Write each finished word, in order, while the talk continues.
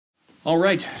All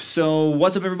right, so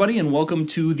what's up, everybody, and welcome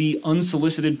to the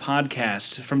Unsolicited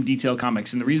podcast from Detail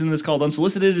Comics. And the reason this is called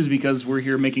Unsolicited is because we're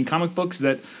here making comic books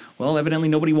that, well, evidently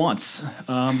nobody wants.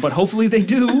 But hopefully they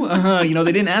do.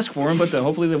 They didn't ask for them, but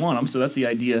hopefully they want them, so that's the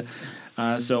idea.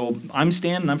 So I'm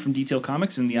Stan, and I'm from Detail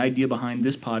Comics, and the idea behind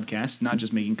this podcast, not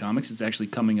just making comics, it's actually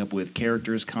coming up with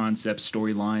characters, concepts,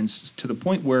 storylines, to the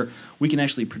point where we can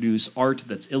actually produce art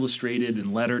that's illustrated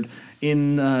and lettered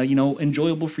in,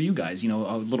 enjoyable for you guys, a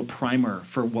little primer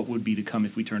for what would be to come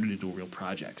if we turned it into a real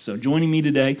project. So joining me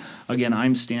today, again,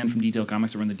 I'm Stan from Detail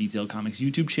Comics. I run the Detail Comics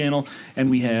YouTube channel, and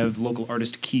we have local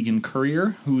artist Keegan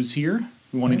Currier, who's here.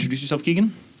 You want to introduce yourself,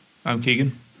 Keegan? I'm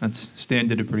Keegan. Stan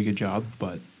did a pretty good job,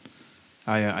 but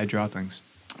I draw things.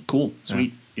 Cool.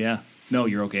 Sweet. Yeah. No,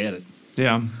 you're okay at it.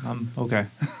 Yeah, I'm okay.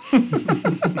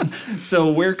 So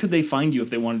where could they find you if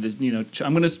they wanted to,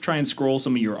 I'm going to try and scroll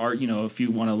some of your art, if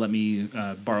you want to let me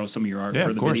borrow some of your art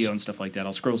for the video and stuff like that.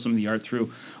 I'll scroll some of the art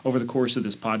through over the course of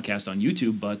this podcast on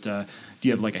YouTube, but do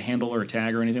you have like a handle or a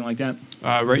tag or anything like that?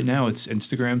 Right now, it's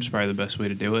Instagram's probably the best way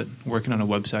to do it. Working on a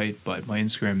website, but my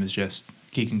Instagram is just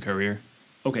Keegan Currier.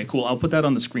 Okay, cool. I'll put that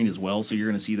on the screen as well, so you're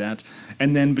going to see that.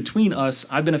 And then between us,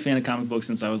 I've been a fan of comic books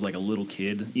since I was like a little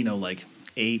kid, like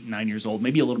 8, 9 years old,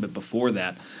 maybe a little bit before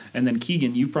that. And then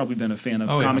Keegan, you've probably been a fan of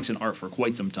comics and art for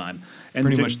quite some time. And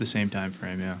pretty much the same time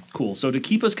frame, yeah. Cool. So to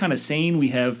keep us kind of sane, we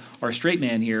have our straight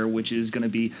man here, which is going to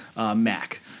be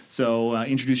Mac. So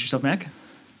introduce yourself, Mac.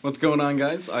 What's going on,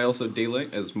 guys? I also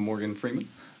daylight as Morgan Freeman.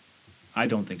 I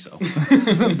don't think so.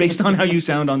 Based on how you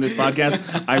sound on this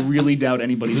podcast, I really doubt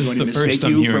anybody's going to mistake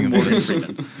you for Morgan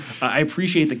Freeman. I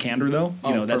appreciate the candor, though.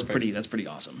 That's pretty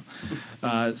awesome.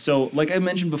 So, like I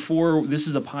mentioned before, this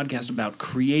is a podcast about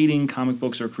creating comic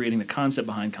books or creating the concept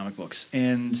behind comic books.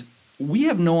 And we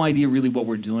have no idea really what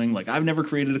we're doing. Like, I've never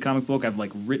created a comic book. I've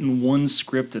written one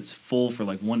script that's full for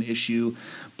one issue.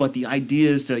 But the idea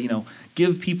is to,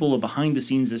 give people a behind the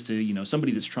scenes as to,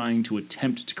 somebody that's trying to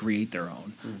attempt to create their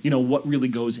own. What really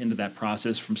goes into that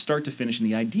process from start to finish. And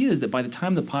the idea is that by the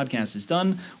time the podcast is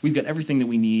done, we've got everything that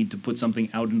we need to put something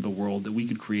out into the world that we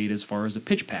could create as far as a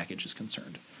pitch package is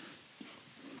concerned.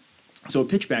 So a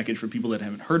pitch package, for people that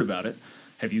haven't heard about it,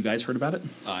 have you guys heard about it?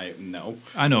 No.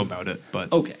 I know about it,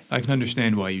 but okay. I can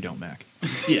understand why you don't, Mac.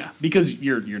 Yeah, because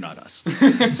you're not us.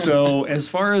 So as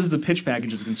far as the pitch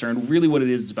package is concerned, really what it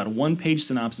is, it's about a one-page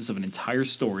synopsis of an entire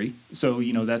story. So,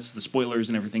 that's the spoilers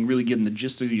and everything, really getting the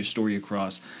gist of your story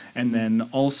across. And then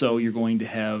also you're going to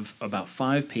have about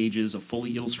 5 pages of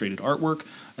fully illustrated artwork,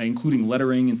 including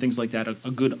lettering and things like that, a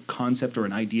good concept or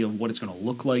an idea of what it's going to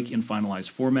look like in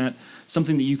finalized format,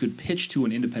 something that you could pitch to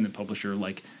an independent publisher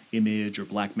like Image or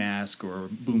Black Mask or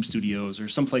Boom Studios or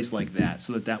someplace like that,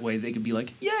 so that way they could be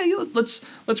like, yeah, let's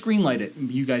greenlight it.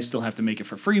 You guys still have to make it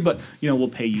for free, but we'll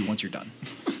pay you once you're done.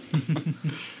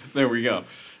 There we go.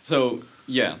 So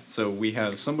we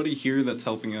have somebody here that's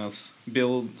helping us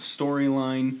build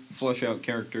storyline, flesh out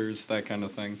characters, that kind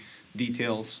of thing.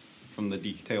 Details from the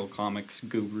Detail Comics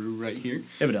guru right here.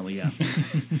 Evidently, yeah.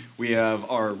 We have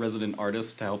our resident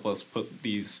artist to help us put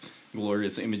these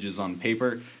glorious images on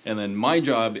paper, and then my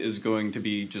job is going to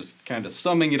be just kind of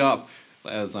summing it up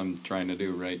as I'm trying to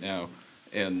do right now,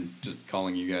 and just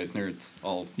calling you guys nerds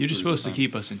all. You're just supposed to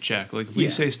keep us in check. Like if we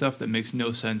say stuff that makes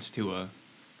no sense to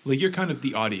you're kind of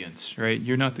the audience, right?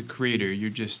 You're not the creator.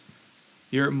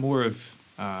 You're more of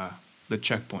the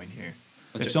checkpoint here.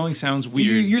 If something sounds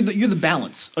weird, you're the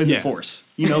balance in the force.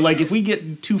 If we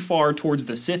get too far towards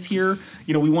the Sith here,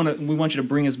 we want you to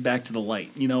bring us back to the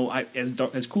light.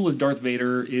 As cool as Darth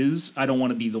Vader is, I don't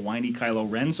want to be the whiny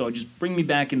Kylo Ren. So just bring me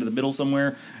back into the middle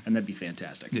somewhere, and that'd be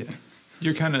fantastic. Yeah,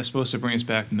 you're kind of supposed to bring us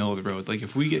back in the middle of the road. Like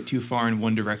if we get too far in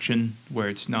one direction where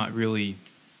it's not really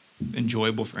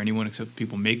enjoyable for anyone except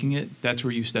people making it, that's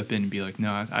where you step in and be like,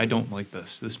 no, I don't like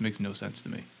this. This makes no sense to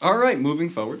me. All right, moving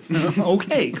forward.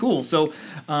 Okay, cool. So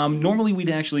normally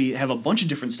we'd actually have a bunch of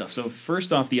different stuff. So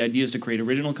first off, the idea is to create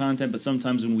original content, but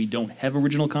sometimes when we don't have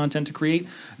original content to create,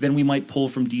 then we might pull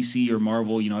from DC or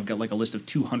Marvel. I've got a list of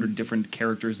 200 different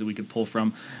characters that we could pull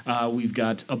from. We've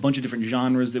got a bunch of different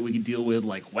genres that we could deal with,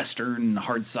 like Western,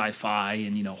 hard sci-fi,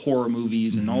 and horror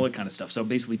movies and all that kind of stuff. So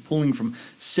basically pulling from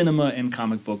cinema and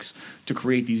comic books to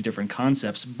create these different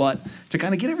concepts. But to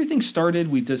kind of get everything started,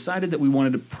 we decided that we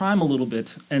wanted to prime a little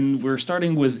bit, and we're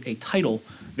starting with a title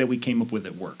that we came up with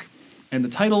at work. And the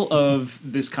title of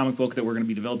this comic book that we're going to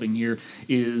be developing here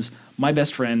is My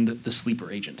Best Friend, the Sleeper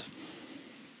Agent.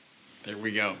 There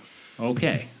we go.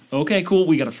 Okay, cool.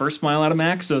 We got a first smile out of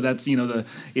Mac, so that's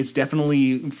it's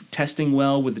definitely testing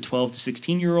well with the 12 to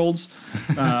 16-year-olds.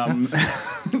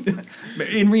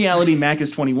 In reality, Mac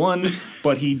is 21,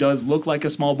 but he does look like a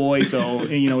small boy, so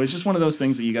it's just one of those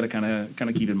things that you got to kind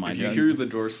of keep in mind. If you hear the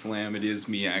door slam, it is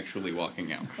me actually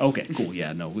walking out. Okay, cool.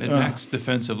 Yeah, no. In Mac's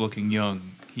defense of looking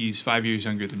young, he's 5 years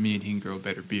younger than me, and he can grow a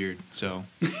better beard. So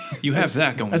you have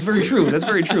that going. That's very true. That's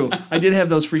very true. I did have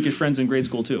those freakish friends in grade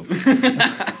school too.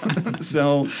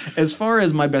 So as far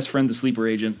as my best friend, the sleeper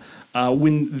agent,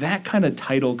 when that kind of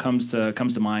title comes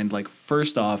to mind, like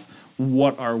first off,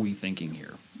 what are we thinking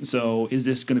here? So is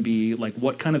this going to be like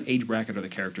what kind of age bracket are the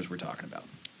characters we're talking about?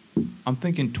 I'm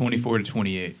thinking 24 to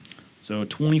 28. So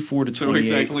 24 to 28.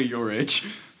 So exactly your age.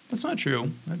 That's not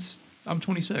true. I'm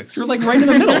 26. You're like right in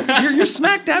the middle. You're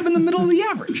smack dab in the middle of the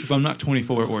average. But I'm not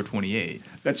 24 or 28.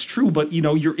 That's true, but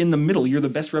you're in the middle. You're the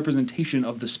best representation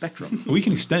of the spectrum. We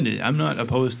can extend it. I'm not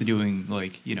opposed to doing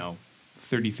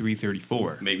 33,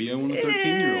 34. Maybe I want a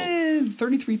 13-year-old.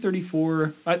 33,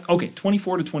 34. Okay,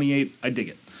 24 to 28. I dig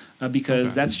it.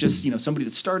 Because that's just somebody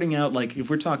that's starting out. Like if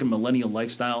we're talking millennial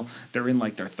lifestyle, they're in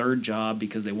like their third job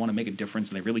because they want to make a difference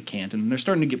and they really can't, and they're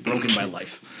starting to get broken by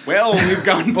life. Well, we've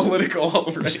gotten political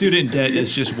already. Student debt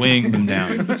is just weighing them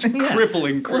down. It's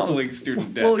crippling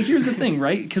student debt. Well, here's the thing,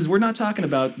 right? Because we're not talking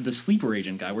about the sleeper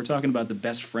agent guy. We're talking about the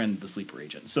best friend, the sleeper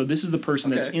agent. So this is the person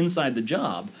that's inside the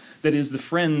job that is the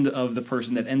friend of the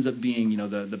person that ends up being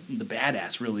the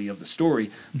badass really of the story.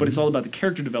 But it's all about the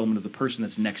character development of the person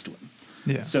that's next to him.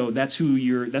 Yeah. So that's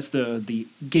that's the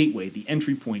gateway, the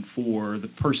entry point for the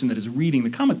person that is reading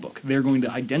the comic book. They're going to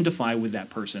identify with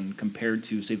that person compared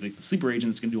to, say, like the sleeper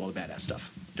agent that's going to do all the badass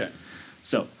stuff. Okay.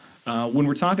 So when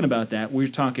we're talking about that, we're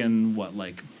talking what,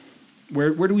 like,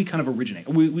 where do we kind of originate?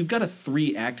 We've got a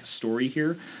 3-act story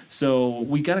here, so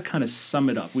we've got to kind of sum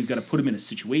it up. We've got to put them in a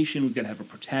situation. We've got to have a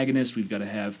protagonist. We've got to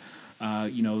have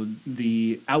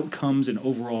the outcomes and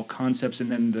overall concepts,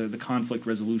 and then the conflict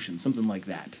resolution, something like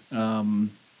that.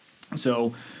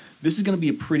 So this is going to be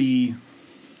a pretty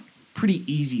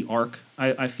easy arc,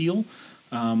 I feel.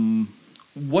 So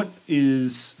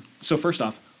first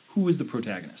off, who is the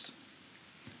protagonist?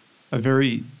 A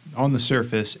very, on the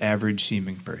surface, average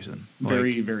seeming person.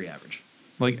 Very, very average.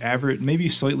 Like average, maybe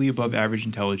slightly above average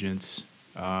intelligence,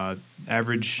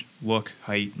 average look,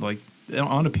 height, like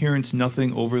on appearance,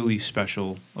 nothing overly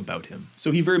special about him.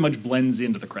 So he very much blends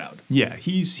into the crowd. Yeah,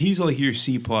 he's like your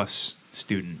C+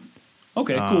 student.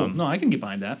 Okay, cool. No, I can get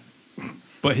behind that.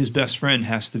 But his best friend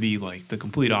has to be like the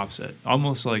complete opposite.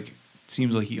 Almost like it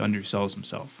seems like he undersells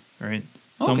himself, right?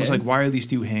 It's almost like, why are these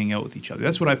two hanging out with each other?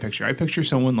 That's what I picture. I picture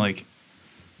someone like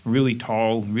really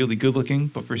tall, really good looking,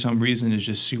 but for some reason is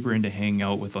just super into hanging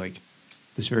out with like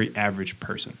this very average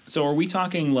person. So are we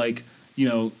talking like,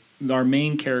 our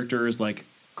main character is like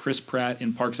Chris Pratt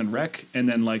in Parks and Rec, and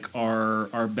then like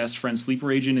our best friend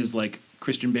sleeper agent is like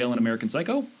Christian Bale in American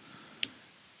Psycho?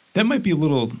 That might be a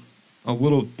little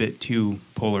bit too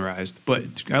polarized,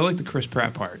 but I like the Chris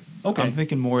Pratt part. Okay. I'm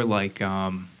thinking more like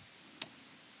whoever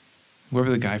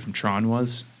the guy from Tron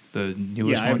was, the newest one.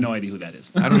 Yeah, I have no idea who that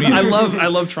is. I don't either. I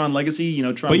love Tron Legacy.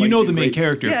 Tron. But you know the main great.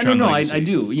 character of Yeah, Tron no, Legacy. I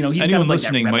do. He's anyone kind of like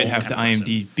listening that might have to kind of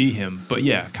IMDb him, but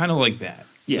yeah, kind of like that.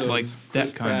 Yeah, so like it's that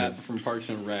Chris kind Pratt of from Parks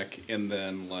and Rec, and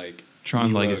then like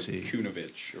Tron Mila Legacy.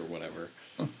 Kunovich or whatever.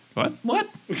 What?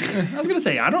 I was gonna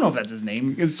say I don't know if that's his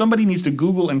name. Because somebody needs to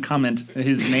Google and comment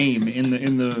his name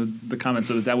in the comments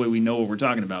so that way we know what we're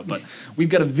talking about. But we've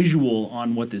got a visual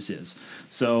on what this is.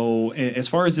 So as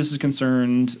far as this is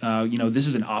concerned, this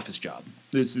is an office job.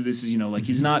 This is like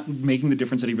he's not making the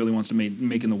difference that he really wants to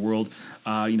make in the world.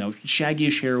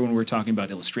 Shaggyish hair when we're talking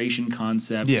about illustration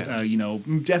concept. Yeah.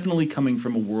 Definitely coming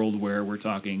from a world where we're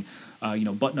talking.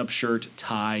 Button-up shirt,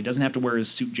 tie. Doesn't have to wear his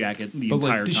suit jacket the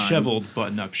entire time. Disheveled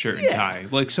button-up shirt and tie.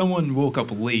 Like someone woke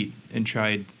up late and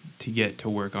tried to get to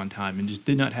work on time and just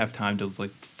did not have time to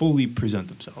like fully present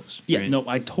themselves. Yeah, right? no,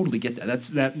 I totally get that.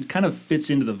 That kind of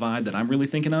fits into the vibe that I'm really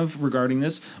thinking of regarding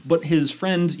this. But his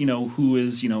friend, who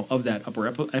is of that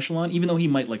upper echelon, even though he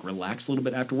might like relax a little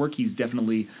bit after work, he's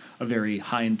definitely a very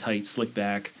high and tight, slick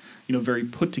back, very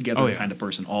put together kind of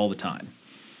person all the time.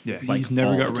 Yeah, like he's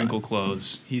never got wrinkled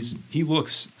clothes. He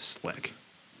looks slick.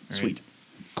 Right? Sweet.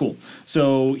 Cool.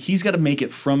 So he's got to make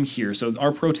it from here. So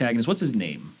our protagonist, what's his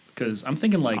name? Because I'm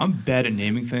thinking like... I'm bad at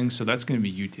naming things, so that's going to be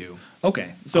you two.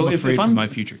 Okay. So I'm afraid for my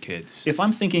future kids. If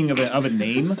I'm thinking of a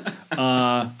name,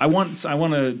 I want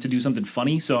to do something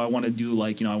funny. So I want to do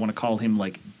like, I want to call him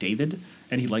like David.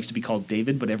 And he likes to be called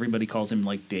David, but everybody calls him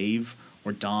like Dave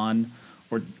or Don.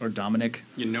 Or Dominic.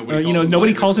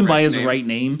 Nobody calls him by his right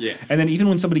name. Yeah. And then even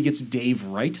when somebody gets Dave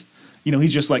right,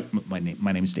 He's just like, my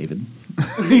name's David.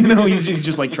 He's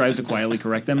just like tries to quietly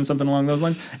correct them and something along those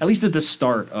lines, at least at the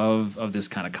start of this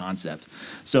kind of concept.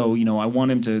 So, I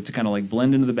want him to kind of like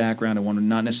blend into the background. I want him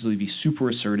not necessarily be super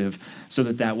assertive, so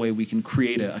that way we can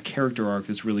create a character arc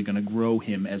that's really going to grow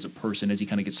him as a person as he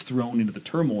kind of gets thrown into the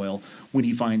turmoil when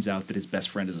he finds out that his best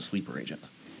friend is a sleeper agent.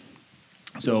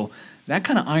 So that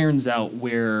kind of irons out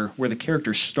where the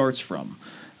character starts from.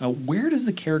 Where does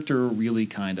the character really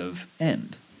kind of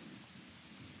end?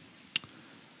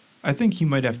 I think he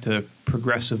might have to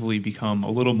progressively become a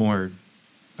little more,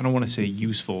 I don't want to say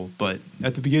useful, but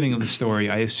at the beginning of the story,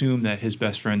 I assume that his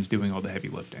best friend's doing all the heavy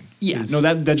lifting. Yeah,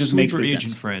 that just makes sense. Sleeper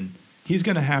agent friend, he's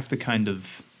going to have to kind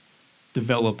of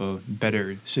develop a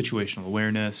better situational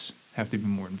awareness, have to be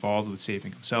more involved with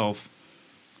saving himself,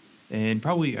 and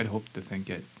probably, I'd hope to think,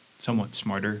 get somewhat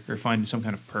smarter or find some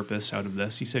kind of purpose out of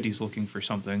this. He said he's looking for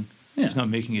something. Yeah. He's not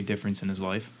making a difference in his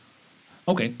life.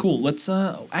 Okay, cool. Let's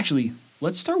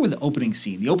start with the opening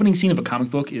scene. The opening scene of a comic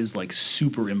book is like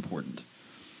super important.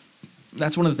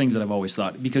 That's one of the things that I've always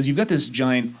thought, because you've got this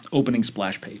giant opening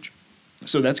splash page.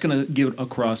 So that's going to give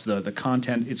across the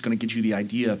content. It's going to get you the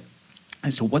idea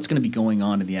as to what's going to be going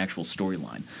on in the actual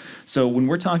storyline. So when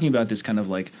we're talking about this kind of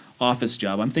like office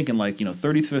job, I'm thinking like,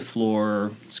 35th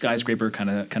floor, skyscraper kind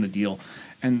of deal.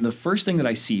 And the first thing that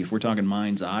I see, if we're talking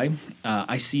mind's eye,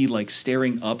 I see like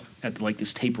staring up at like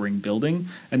this tapering building,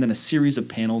 and then a series of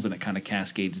panels, and it kind of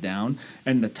cascades down.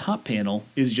 And the top panel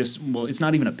is just, well, it's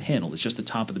not even a panel. It's just the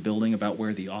top of the building about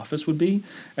where the office would be.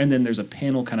 And then there's a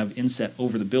panel kind of inset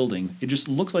over the building. It just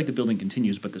looks like the building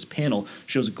continues, but this panel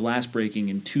shows glass breaking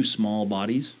in two small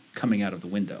bodies coming out of the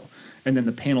window. And then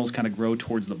the panels kind of grow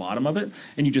towards the bottom of it,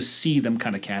 and you just see them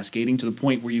kind of cascading to the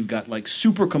point where you've got like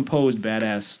super composed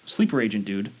badass sleeper agent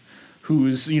dude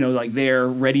who's, like there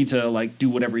ready to like do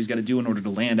whatever he's got to do in order to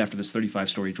land after this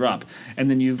 35-story drop. And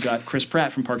then you've got Chris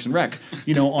Pratt from Parks and Rec,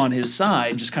 on his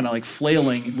side, just kind of like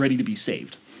flailing, ready to be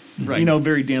saved. Right.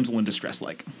 Very damsel in distress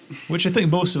like. Which I think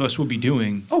most of us would be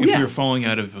doing if you're falling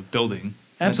out of a building.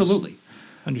 Absolutely.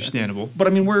 Understandable. But I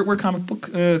mean, we're comic book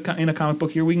in a comic book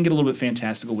here. We can get a little bit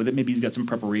fantastical with it. Maybe he's got some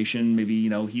preparation. Maybe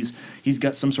he's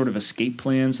got some sort of escape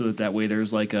plan, so that way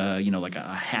there's like a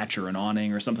hatch or an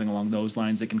awning or something along those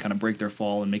lines that can kind of break their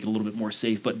fall and make it a little bit more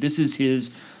safe. But this is his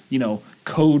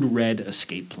code red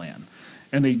escape plan,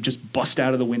 and they just bust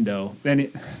out of the window.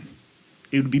 Then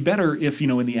it would be better if,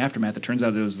 in the aftermath, it turns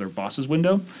out it was their boss's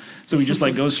window. So he just,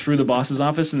 like, goes through the boss's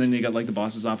office, and then they got, like, the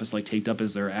boss's office, like, taped up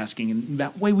as they're asking. And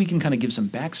that way we can kind of give some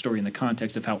backstory in the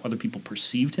context of how other people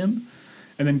perceived him,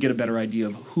 and then get a better idea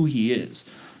of who he is.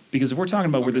 Because if we're talking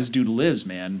about where this dude lives,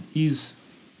 man, he's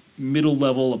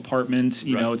middle-level apartment.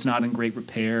 It's not in great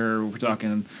repair. We're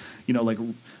talking, like,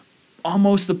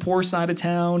 almost the poor side of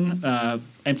town.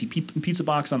 Empty pizza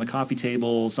box on the coffee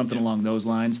table, something along those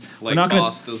lines. Like,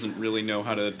 boss doesn't really know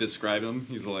how to describe him.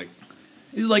 He's like,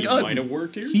 he might have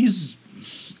worked here.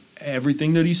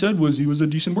 Everything that he said was he was a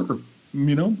decent worker.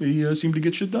 He seemed to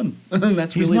get shit done.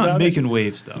 That's he's really not making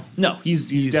waves, though. No, he's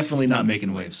definitely not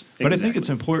making waves. But exactly. I think it's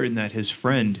important that his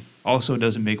friend also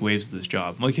doesn't make waves with this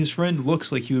job. Like, his friend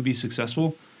looks like he would be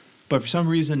successful, but for some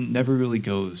reason never really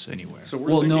goes anywhere. So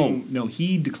no,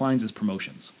 he declines his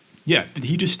promotions. Yeah, but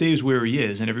he just stays where he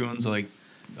is, and everyone's like,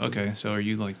 okay, so are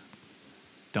you like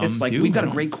dumb? It's like, we've got a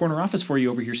great corner office for you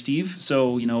over here, Steve.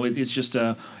 So, it's just,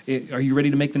 are you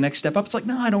ready to make the next step up? It's like,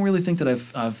 no, I don't really think that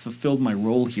I've fulfilled my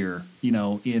role here,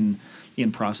 in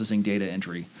processing data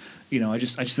entry. I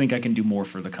just think I can do more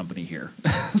for the company here.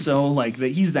 So, like,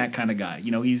 he's that kind of guy.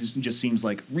 He just seems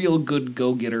like real good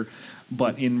go-getter,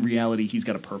 but in reality, he's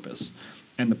got a purpose.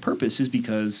 And the purpose is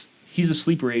because he's a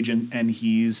sleeper agent, and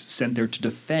he's sent there to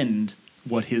defend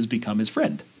what has become his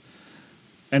friend.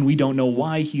 And we don't know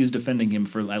why he is defending him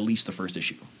for at least the first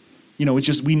issue. It's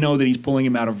just we know that he's pulling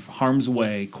him out of harm's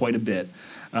way quite a bit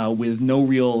with no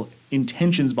real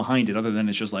intentions behind it, other than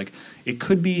it's just like it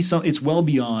could be it's well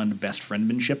beyond best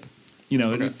friendmanship.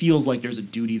 Okay. It feels like there's a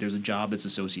duty, there's a job that's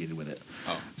associated with it.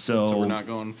 Oh, so we're not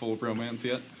going full romance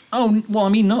yet? Oh, well, I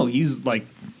mean, no, he's like...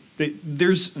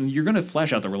 You're going to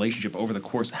flesh out the relationship over the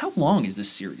course. How long is this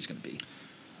series going to be?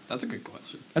 That's a good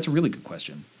question. That's a really good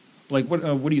question. Like, what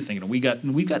are you thinking? We got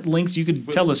links. You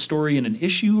could tell a story in an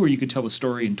issue, or you could tell a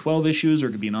story in 12 issues, or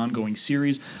it could be an ongoing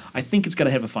series. I think it's got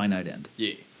to have a finite end.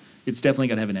 Yeah. It's definitely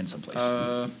got to have an end someplace.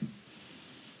 I'm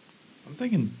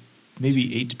thinking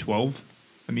maybe 8 to 12.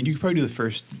 I mean, you could probably do the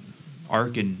first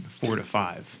arc in 4 to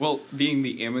 5. Well, being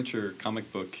the amateur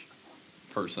comic book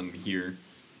person here,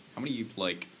 how many,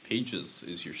 pages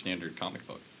is your standard comic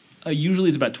book? Usually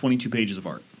it's about 22 pages of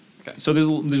art. Okay. So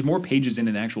there's more pages in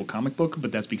an actual comic book,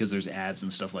 but that's because there's ads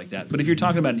and stuff like that. But if you're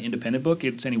talking about an independent book,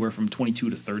 it's anywhere from 22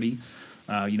 to 30.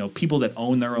 People that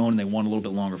own their own and they want a little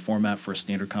bit longer format for a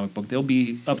standard comic book, they'll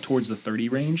be up towards the 30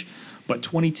 range. But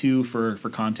 22 for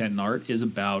content and art is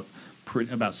about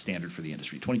standard for the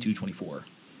industry. 22, 24.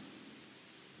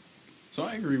 So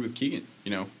I agree with Keegan.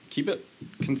 Keep it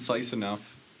concise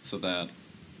enough so that,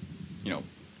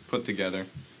 put together.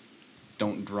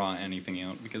 Don't draw anything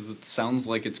out, because it sounds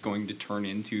like it's going to turn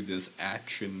into this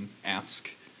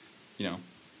action-esque,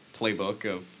 playbook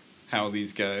of how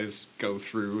these guys go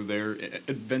through their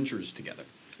adventures together.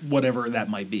 Whatever that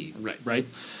might be. Right.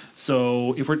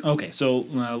 So if we're okay, so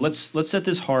let's set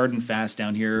this hard and fast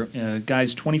down here,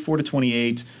 guys. 24 to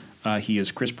 28. He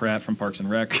is Chris Pratt from Parks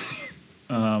and Rec.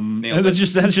 That's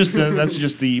just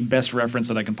the best reference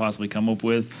that I can possibly come up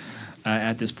with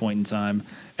at this point in time.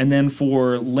 And then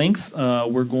for length,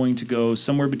 we're going to go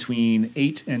somewhere between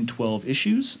 8 and 12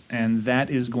 issues, and that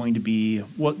is going to be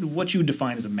what you would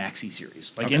define as a maxi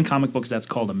series. Like in comic books, that's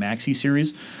called a maxi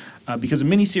series, because a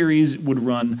miniseries would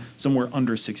run somewhere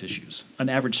under 6 issues. An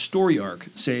average story arc,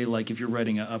 say like if you're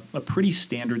writing a pretty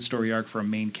standard story arc for a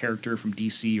main character from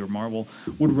DC or Marvel,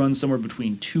 would run somewhere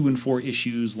between 2 and 4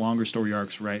 issues. Longer story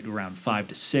arcs, right, around 5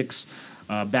 to 6.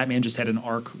 Batman just had an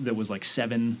arc that was like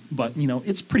 7, but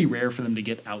it's pretty rare for them to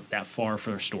get out that far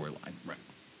for their storyline. Right.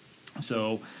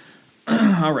 So,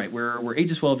 all right, we're 8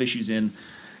 to 12 issues in.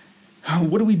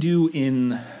 What do we do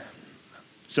in?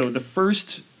 So the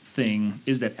first thing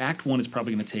is that Act 1 is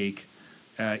probably going to take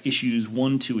issues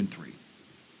 1, 2, and 3.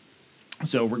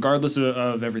 So regardless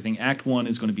of everything, Act 1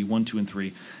 is going to be 1, 2, and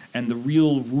 3, and the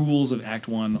real rules of Act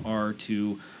 1 are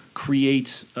to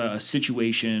create a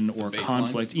situation or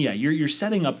conflict. Yeah, you're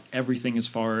setting up everything as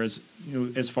far as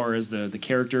the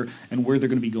character and where they're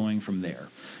going to be going from there.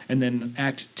 And then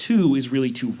Act 2 is really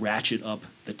to ratchet up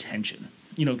the tension.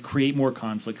 Create more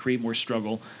conflict, create more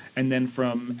struggle. And then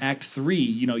from Act 3,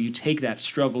 you take that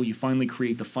struggle, you finally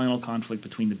create the final conflict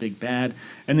between the big bad,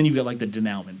 and then you've got like the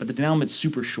denouement. But the denouement's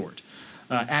super short.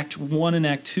 Act 1 and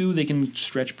Act 2, they can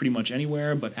stretch pretty much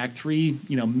anywhere, but Act 3,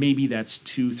 maybe that's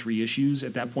 2, 3 issues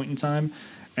at that point in time,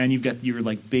 and you've got your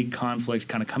like big conflict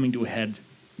kind of coming to a head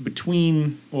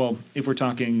between, well, if we're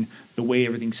talking the way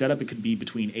everything's set up, it could be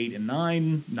between 8 and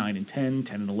 9, 9 and 10,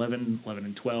 10 and 11, 11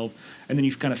 and 12, and then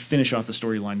you kind of finish off the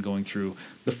storyline going through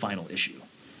the final issue.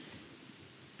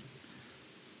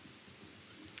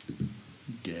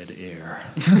 Dead air.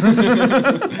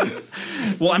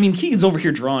 Well, I mean, Keegan's over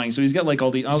here drawing, so he's got like all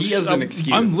the. He has an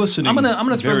excuse. I'm listening. I'm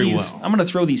gonna throw very these. well. I'm gonna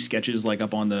throw these sketches like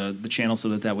up on the channel so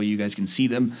that way you guys can see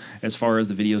them as far as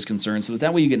the video is concerned. So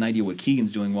that way you get an idea what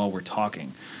Keegan's doing while we're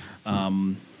talking.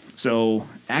 So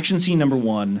action scene number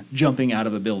 1: jumping out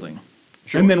of a building.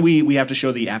 Sure. And then we have to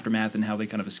show the aftermath and how they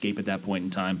kind of escape at that point in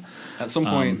time. At some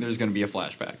point, there's going to be a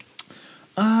flashback.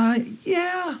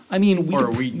 Yeah. I mean,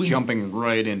 are we jumping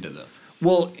right into this?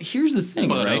 Well, here's the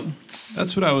thing, right?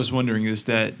 That's what I was wondering, is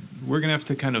that we're going to have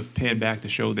to kind of pan back to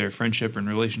show their friendship and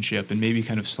relationship and maybe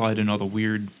kind of slide in all the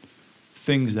weird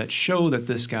things that show that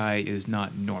this guy is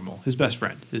not normal. His best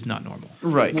friend is not normal.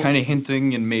 Right, kind of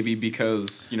hinting, and maybe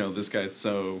because, this guy's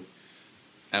so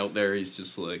out there, he's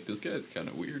just like, this guy's kind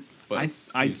of weird. But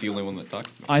he's the only one that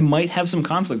talks to me. I might have some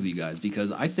conflict with you guys,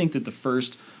 because I think that the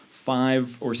first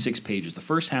 5 or 6 pages, the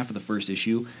first half of the first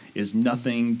issue, is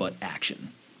nothing but action.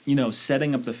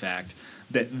 Setting up the fact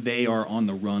that they are on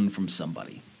the run from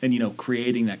somebody. And,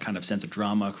 creating that kind of sense of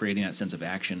drama, creating that sense of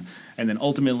action. And then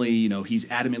ultimately, he's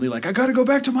adamantly like, I got to go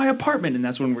back to my apartment. And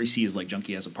that's when we see his, like,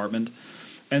 junky-ass apartment.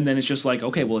 And then it's just like,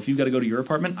 okay, well, if you've got to go to your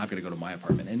apartment, I've got to go to my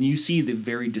apartment. And you see the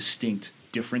very distinct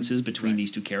differences between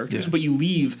these two characters. Yeah. But you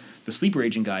leave the sleeper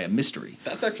agent guy a mystery.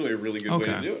 That's actually a really good way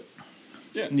to do it.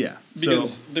 Yeah. Yeah.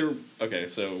 Because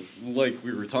so like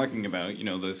we were talking about,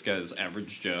 this guy's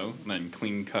average Joe, and then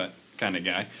clean cut kind of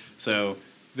guy. So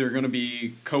they're going to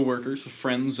be coworkers,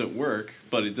 friends at work,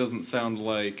 but it doesn't sound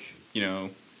like,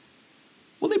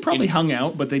 Well, they probably hung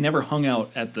out, but they never hung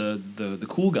out at the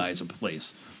cool guy's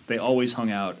place. They always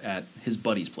hung out at his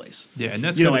buddy's place. Yeah, and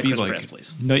that's going to be like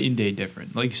night and day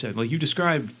different. Like you said, like you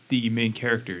described the main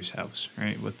character's house,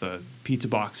 right, with the pizza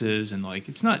boxes, and like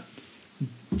it's not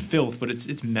filth, but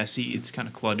it's messy. It's kind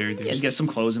of cluttered. There's get some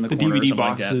clothes in the corner. The DVD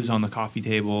boxes on the coffee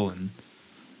table and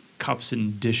cups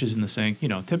and dishes in the sink.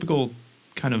 Typical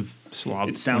kind of slob.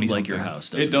 It sounds like your house.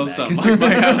 Doesn't it does sound like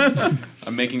my house.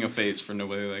 I'm making a face for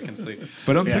nobody that can see.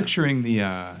 But I'm picturing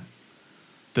the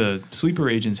sleeper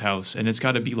agent's house, and it's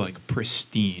got to be like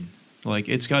pristine. Like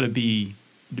it's got to be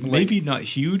maybe not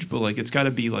huge, but like it's got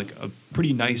to be like a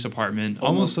pretty nice apartment.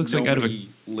 Almost looks like out of a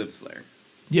lives there.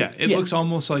 Yeah, it looks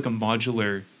almost like a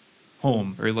modular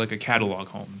home or like a catalog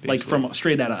home, basically. Like from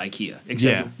straight out of IKEA,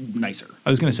 except nicer. I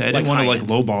was gonna say I didn't want to like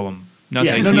lowball them. Not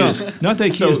that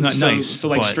IKEA's not nice. So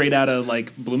like straight out of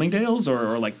like Bloomingdale's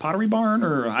or like Pottery Barn,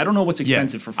 or I don't know what's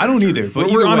expensive for furniture. I don't either.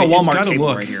 But we're on a Walmart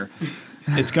table right here.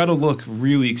 It's got to look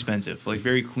really expensive, like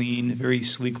very clean, very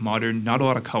sleek, modern. Not a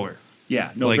lot of color.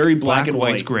 Yeah, no, like very black and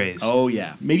whites, white. grays. Oh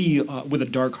yeah, maybe with a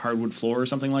dark hardwood floor or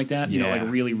something like that. You know, like a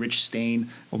really rich stain.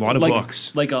 A lot of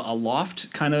books, like a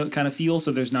loft kind of feel.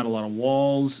 So there's not a lot of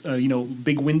walls. You know,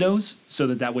 big windows, so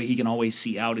that way he can always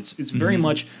see out. It's very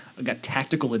much got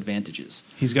tactical advantages.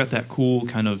 He's got that cool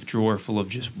kind of drawer full of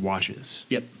just watches.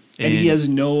 Yep, and he has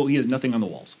nothing on the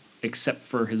walls except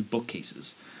for his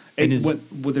bookcases. And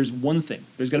there's one thing.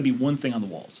 There's got to be one thing on the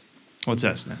walls. What's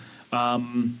that, Stan?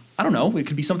 I don't know. It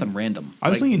could be something random. I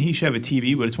was thinking he should have a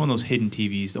TV, but it's one of those hidden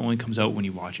TVs that only comes out when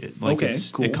you watch it. Like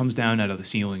cool. It comes down out of the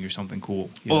ceiling or something cool.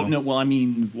 Oh, no. Well, I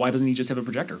mean, why doesn't he just have a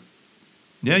projector?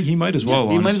 Yeah, he might as well.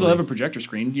 He might as well have a projector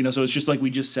screen. You know, so it's just like we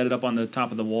just set it up on the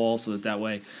top of the wall so that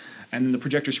way, and then the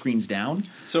projector screen's down.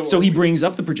 So he brings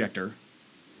up the projector,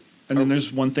 and then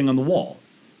there's one thing on the wall.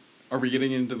 Are we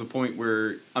getting into the point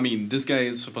where, I mean, this guy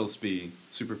is supposed to be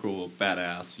super cool,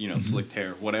 badass, you know, slicked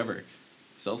hair, whatever.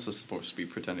 He's also supposed to be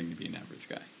pretending to be an average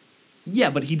guy. Yeah,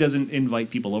 but he doesn't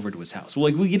invite people over to his house. Well,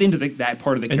 like we get into that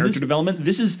part of the character development.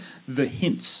 This is the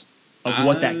hints of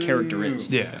what that character is.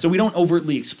 Yeah. So we don't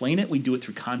overtly explain it. We do it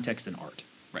through context and art.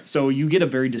 Right. So you get a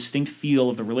very distinct feel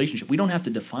of the relationship. We don't have to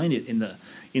define it in the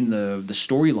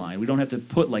storyline. We don't have to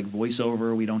put like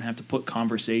voiceover. We don't have to put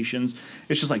conversations.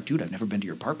 It's just like, dude, I've never been to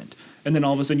your apartment. And then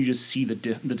all of a sudden you just see the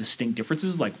distinct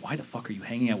differences. Like, why the fuck are you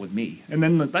hanging out with me? And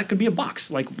then that could be a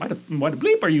box. Like, why the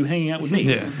bleep are you hanging out with me?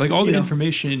 Yeah. Like all the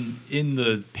information in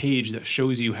the page that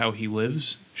shows you how he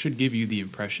lives should give you the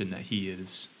impression that he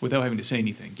is, without having to say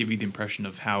anything, give you the impression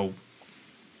of how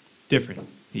different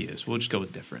he is. We'll just go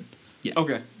with different. Yeah.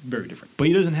 Okay. Very different. But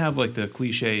he doesn't have like the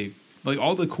cliche, like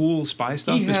all the cool spy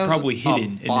stuff is probably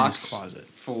hidden in his closet.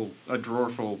 A drawer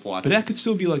full of watches. But that could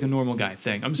still be like a normal guy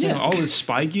thing. I'm saying all this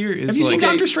spy gear is have you like seen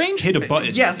Doctor Strange? Hit a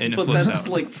button. Yes, and it but flips that's out.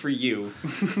 like for you.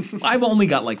 I've only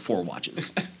got like 4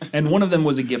 watches, and one of them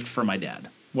was a gift for my dad.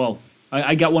 Well,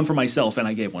 I got one for myself, and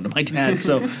I gave one to my dad.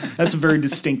 So that's a very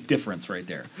distinct difference right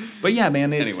there. But yeah,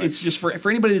 man, it's just for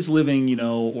anybody that's living, you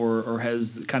know, or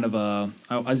has kind of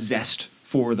a zest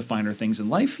for the finer things in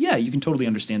life. Yeah, you can totally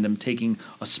understand them taking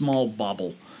a small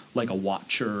bauble, like a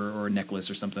watch or a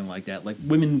necklace or something like that. Like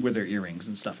women wear their earrings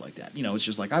and stuff like that. You know, it's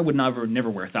just like I would never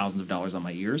wear thousands of dollars on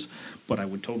my ears, but I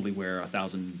would totally wear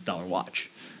 $1,000 watch.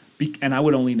 And I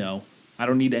would only know. I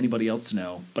don't need anybody else to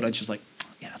know. But it's just like,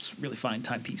 yeah, it's a really fine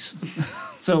timepiece.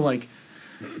 So like,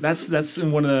 that's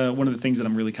one of the things that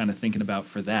I'm really kind of thinking about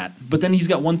for that. But then he's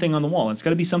got one thing on the wall. It's got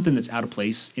to be something that's out of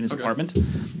place in his apartment.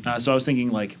 So I was thinking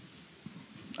like,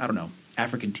 I don't know,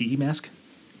 African tiki mask.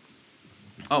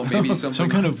 Oh, maybe something. Some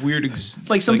kind of weird...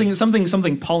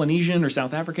 something Polynesian or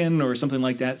South African or something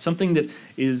like that. Something that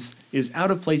is out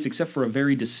of place except for a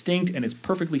very distinct and it's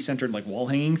perfectly centered like wall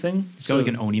hanging thing. He's got like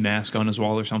an Oni mask on his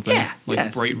wall or something. Yeah,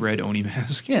 like bright red Oni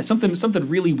mask. Yeah, something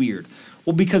really weird.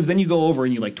 Well, because then you go over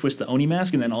and you like twist the Oni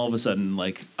mask and then all of a sudden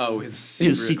like his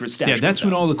secret stash. Yeah, that's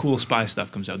when all the cool spy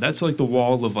stuff comes out. That's like the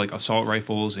wall of like assault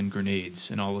rifles and grenades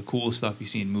and all the cool stuff you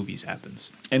see in movies happens.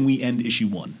 And we end issue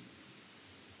 1.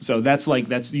 So that's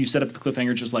you set up the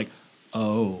cliffhanger just like,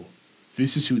 oh,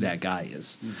 this is who that guy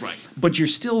is. Right. But you're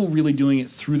still really doing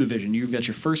it through the vision. You've got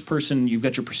your first person, you've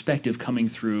got your perspective coming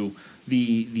through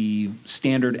the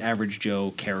standard average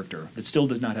Joe character that still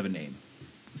does not have a name.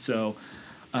 So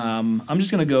I'm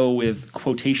just going to go with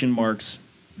quotation marks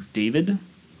David/Dave.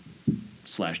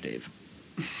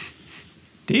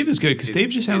 Dave is good because Dave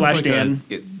just sounds like Dan.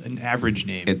 An average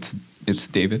name. It's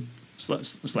David.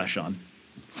 /Sean.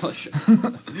 /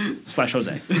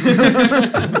 Jose.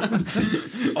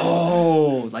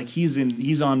 Oh, like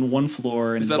he's on one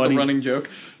floor and is his that the running joke?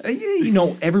 You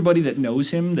know, everybody that knows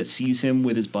him, that sees him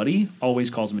with his buddy, always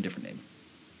calls him a different name.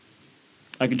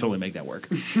 I can totally make that work.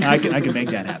 I can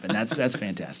make that happen. That's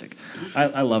fantastic.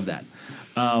 I love that.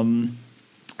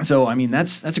 So I mean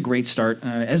that's a great start.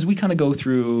 As we kind of go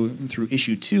through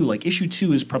issue 2, like issue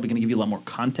 2 is probably going to give you a lot more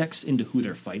context into who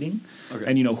they're fighting,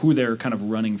 and you know who they're kind of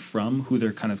running from, who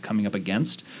they're kind of coming up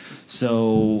against.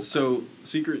 So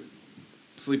Secret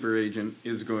Sleeper Agent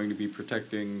is going to be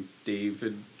protecting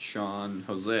David, Sean,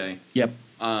 Jose. Yep.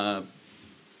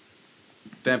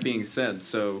 That being said,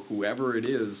 so whoever it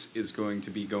is going to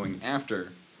be going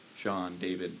after Sean,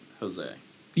 David, Jose.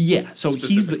 Yeah, so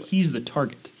he's the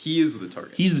target. He is the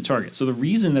target. He's the target. So the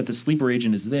reason that the sleeper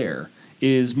agent is there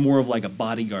is more of like a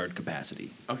bodyguard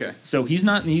capacity. Okay. So he's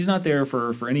not there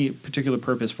for any particular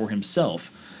purpose for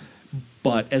himself,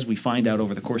 But as we find out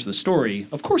over the course of the story,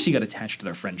 of course he got attached to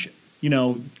their friendship. You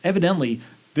know, evidently,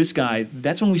 this guy,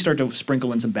 that's when we start to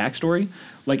sprinkle in some backstory.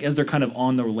 Like, as they're kind of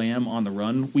on the lam, on the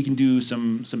run, we can do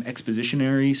some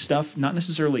expositionary stuff, not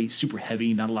necessarily super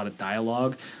heavy, not a lot of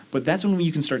dialogue, but that's when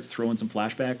you can start to throw in some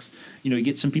flashbacks. You know, you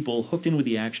get some people hooked in with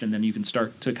the action, and then you can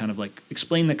start to kind of, like,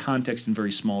 explain the context in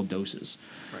very small doses.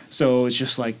 Right. So it's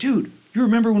just like, dude, you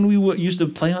remember when we used to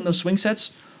play on those swing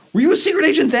sets? Were you a secret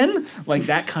agent then? Like,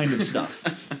 that kind of stuff,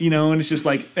 you know? And it's just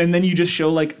like, and then you just show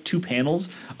like 2 panels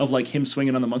of like him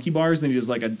swinging on the monkey bars, and then he does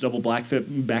like a double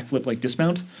backflip like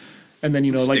dismount, and then,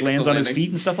 you know, like lands on his feet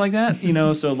and stuff like that, you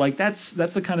know? So like that's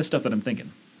the kind of stuff that I'm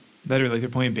thinking. That, or like they're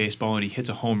playing baseball and he hits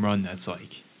a home run that's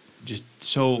like just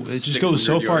so, it just goes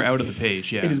so far out of the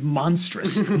page. Yeah, it is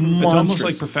monstrous. It's almost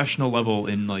like professional level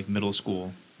in like middle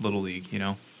school, little league, you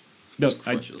know? No,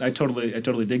 I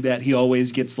totally dig that. He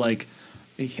always gets like,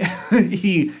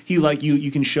 he like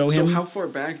you can show him. So how far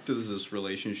back does this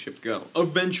relationship go?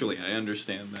 Eventually, I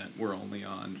understand that we're only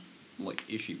on like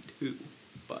issue 2,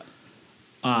 but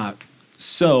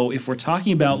so if we're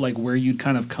talking about like where you'd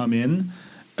kind of come in,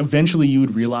 eventually you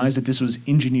would realize that this was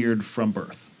engineered from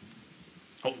birth.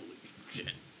 Holy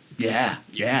shit! Yeah,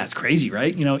 it's crazy,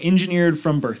 right? You know, engineered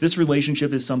from birth. This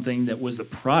relationship is something that was the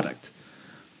product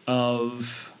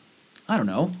of, I don't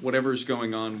know, whatever's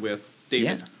going on with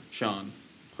David, Sean,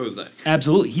 Jose.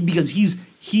 Absolutely. Because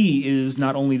he is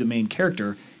not only the main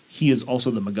character, he is also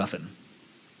the MacGuffin.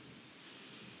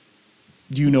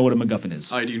 Do you know what a MacGuffin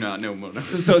is? I do not know what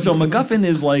so MacGuffin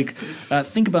is like,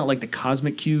 think about like the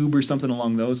Cosmic Cube or something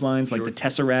along those lines, like the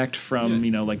Tesseract from,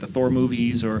 you know, like the Thor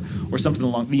movies, or something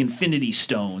along the Infinity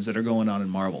Stones that are going on in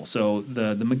Marvel. So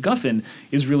the MacGuffin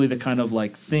is really the kind of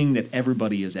like thing that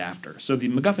everybody is after. So the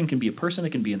MacGuffin can be a person, it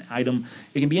can be an item,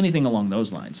 it can be anything along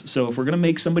those lines. So if we're going to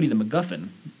make somebody the MacGuffin,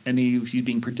 and he's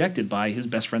being protected by his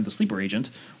best friend, the Sleeper Agent,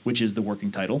 which is the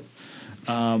working title,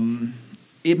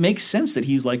 it makes sense that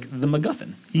he's like the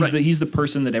MacGuffin. He's the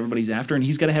person that everybody's after, and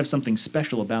he's got to have something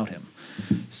special about him.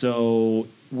 So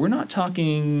we're not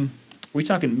talking. Are we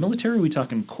talking military? Or are we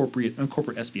talking corporate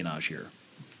espionage here?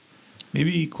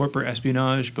 Maybe corporate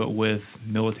espionage, but with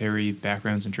military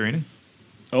backgrounds and training.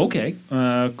 Okay,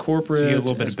 corporate. So you get a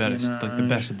little bit of best, like the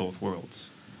best of both worlds.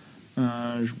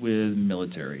 With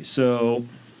military. So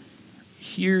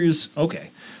here's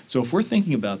okay. So if we're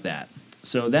thinking about that,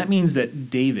 so that means that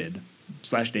Dave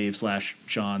 /Sean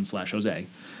 /Jose,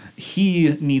 he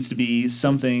needs to be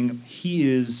something. He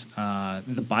is the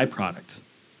byproduct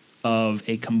of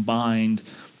a combined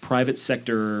private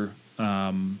sector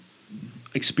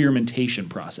experimentation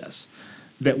process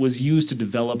that was used to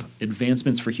develop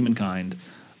advancements for humankind,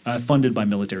 funded by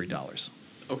military dollars.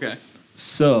 Okay.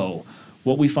 So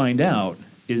what we find out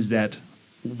is that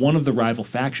one of the rival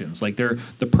factions, like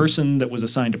the person that was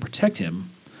assigned to protect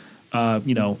him,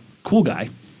 cool guy,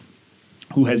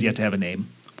 who has yet to have a name.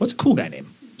 What's a cool guy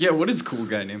name? Yeah, what is a cool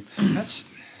guy name?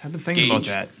 I've been thinking about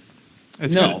that.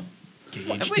 It's no.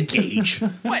 Gage.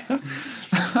 What?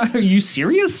 Are you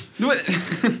serious? What?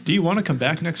 Do you want to come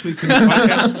back next week for the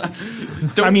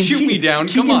podcast? Don't shoot me down.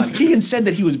 Come on. Keegan said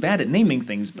that he was bad at naming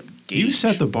things, but Gage. You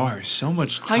set the bar so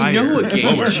much higher. I know a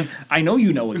Gage. I know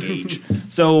you know a Gage.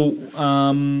 So,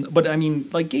 but I mean,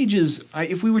 like Gage is.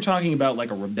 If we were talking about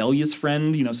like a rebellious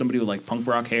friend, somebody with like punk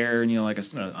rock hair and like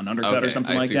an undercut or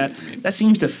something like that, that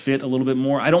seems to fit a little bit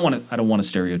more. I don't want to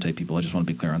stereotype people. I just want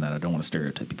to be clear on that. I don't want to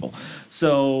stereotype people.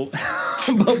 So,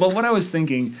 but what I was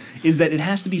thinking is that it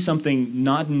has to be something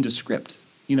not nondescript.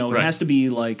 It has to be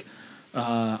like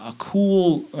a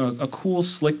cool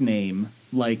slick name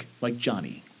like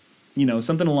Johnny.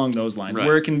 Something along those lines,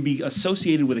 where it can be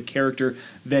associated with a character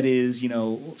that is,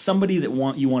 somebody that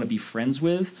you want to be friends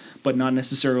with, but not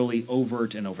necessarily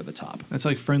overt and over the top. That's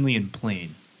like friendly and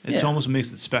plain. It's almost what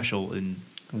makes it special and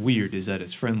weird is that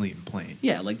it's friendly and plain.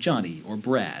 Yeah, like Johnny or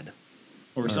Brad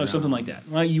or something like that.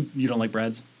 Well, you don't like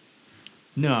Brads?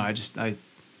 No,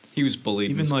 he was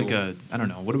bullied. Even like I don't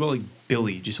know. What about like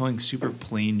Billy? Just something super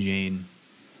plain Jane.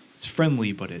 It's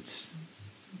friendly, but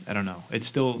I don't know.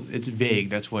 It's vague.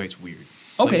 That's why it's weird.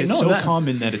 Okay, it's so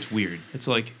common that it's weird. It's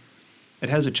like it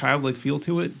has a childlike feel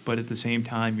to it, but at the same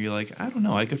time, you're like, I don't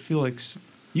know. I could feel like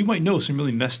you might know some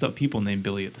really messed up people named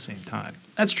Billy at the same time.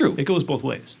 That's true. It goes both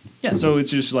ways. Yeah. So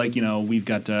it's just like we've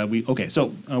got okay.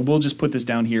 So we'll just put this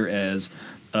down here as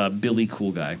Billy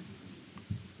Cool Guy.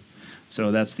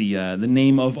 So that's the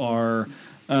name of our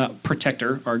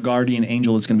protector, our guardian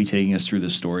angel is going to be taking us through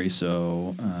this story.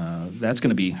 So that's going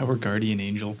to be our guardian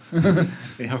angel.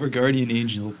 Our guardian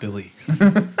angel, Billy.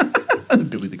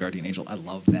 Billy the guardian angel. I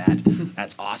love that.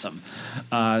 That's awesome.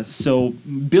 So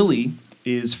Billy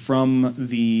is from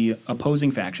the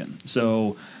opposing faction.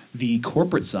 So the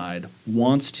corporate side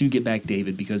wants to get back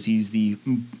David because he's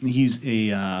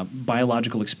a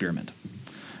biological experiment.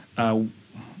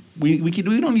 We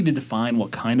don't need to define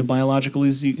what kind of biological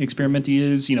experiment he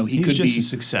is. You know, he's could just be a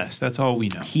success. That's all we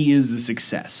know. He is the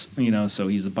success. You know, so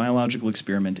he's a biological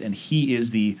experiment, and he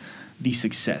is the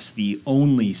success, the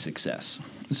only success.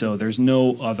 So there's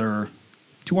no other,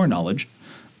 to our knowledge,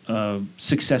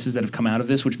 successes that have come out of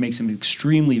this, which makes him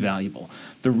extremely valuable.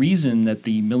 The reason that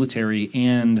the military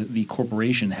and the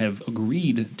corporation have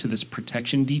agreed to this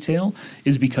protection detail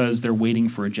is because they're waiting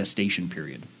for a gestation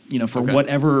period. You know, for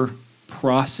whatever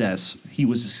process he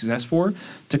was a success for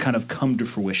to kind of come to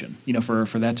fruition, you know, for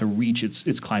that to reach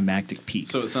its climactic peak.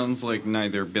 So it sounds like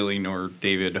neither Billy nor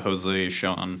David, Jose,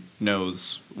 Sean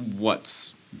knows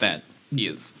what's that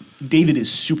is. David is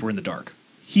super in the dark.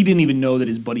 He didn't even know that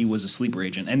his buddy was a sleeper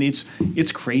agent. And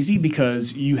it's crazy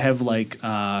because you have like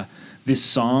this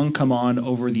song come on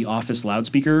over the office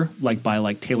loudspeaker, like by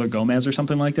like Taylor Gomez or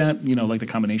something like that, you know, like the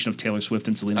combination of Taylor Swift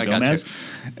and Selena Gomez.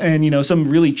 And, you know, some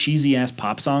really cheesy ass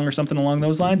pop song or something along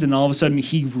those lines. And all of a sudden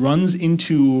he runs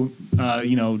into,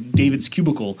 you know, David's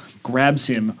cubicle, grabs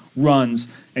him, runs,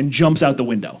 and jumps out the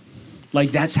window.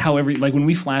 Like, that's how like when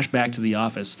we flash back to the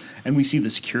office and we see the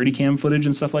security cam footage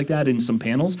and stuff like that in some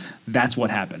panels, that's what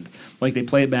happened. Like, they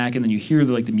play it back and then you hear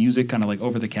the music kind of like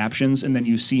over the captions, and then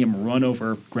you see him run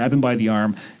over, grab him by the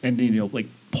arm, and, you know, like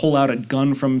pull out a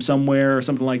gun from somewhere or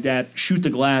something like that, shoot the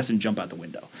glass and jump out the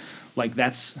window. Like,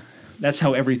 that's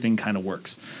how everything kind of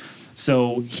works.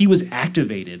 So he was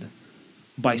activated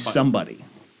by somebody.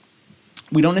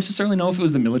 We don't necessarily know if it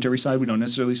was the military side. We don't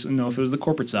necessarily know if it was the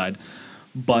corporate side.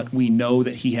 But we know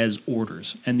that he has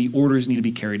orders, and the orders need to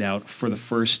be carried out for the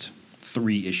first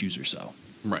 3 issues or so.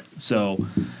 Right. So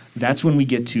that's when we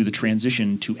get to the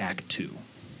transition to Act 2.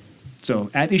 So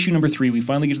at issue number 3, we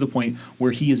finally get to the point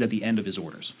where he is at the end of his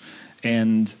orders.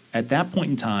 And at that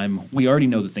point in time, we already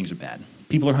know that things are bad.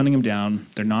 People are hunting him down.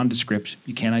 They're nondescript.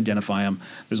 You can't identify them.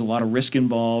 There's a lot of risk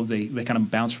involved. They kind of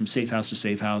bounce from safe house to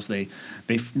safe house. They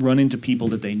run into people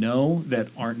that they know that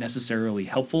aren't necessarily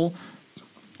helpful,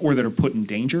 or that are put in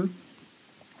danger,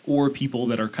 or people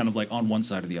that are kind of like on one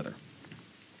side or the other.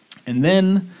 And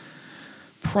then,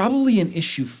 probably in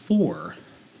issue 4,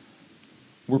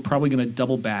 we're probably going to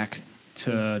double back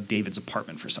to David's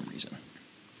apartment for some reason.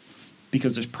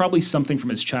 Because there's probably something from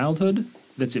his childhood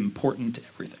that's important to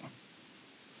everything.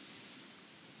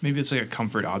 Maybe it's like a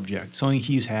comfort object, something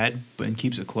he's had and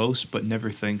keeps it close, but never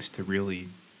thinks to really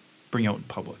bring out in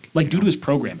public. Like, due to his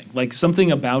programming. Like,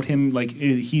 something about him, like,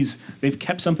 they've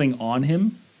kept something on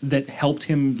him that helped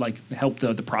him, like, help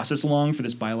the process along for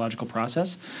this biological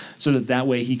process, so that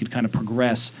way he could kind of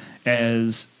progress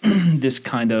as this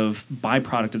kind of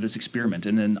byproduct of this experiment.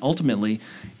 And then ultimately,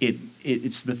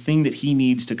 it's the thing that he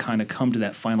needs to kind of come to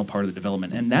that final part of the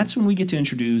development. And that's when we get to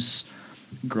introduce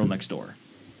Girl Next Door.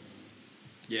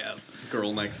 Yes,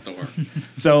 Girl Next Door.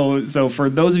 So for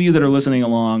those of you that are listening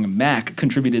along, Mac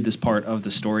contributed this part of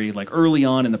the story like early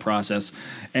on in the process,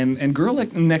 and Girl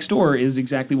Next Door is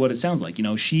exactly what it sounds like. You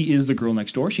know, she is the girl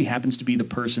next door. She happens to be the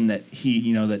person that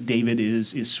that David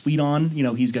is sweet on. You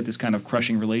know, he's got this kind of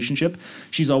crushing relationship.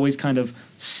 She's always kind of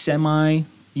semi,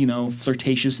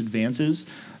 flirtatious advances,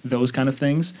 those kind of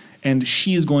things. And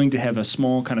she is going to have a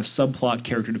small kind of subplot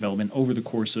character development over the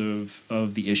course of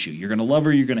the issue. You're going to love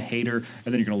her, you're going to hate her, and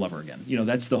then you're going to love her again. You know,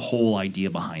 that's the whole idea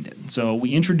behind it. So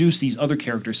we introduce these other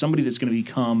characters, somebody that's going to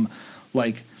become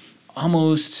like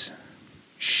almost,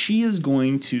 she is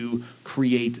going to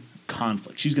create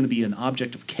conflict. She's going to be an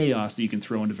object of chaos that you can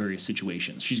throw into various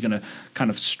situations. She's going to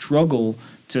kind of struggle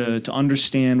to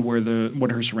understand what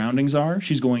her surroundings are.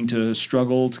 She's going to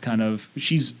struggle to kind of,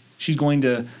 she's going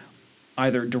to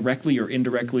either directly or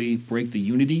indirectly break the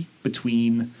unity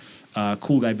between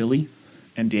Cool Guy Billy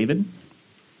and David,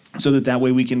 so that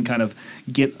way we can kind of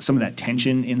get some of that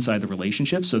tension inside the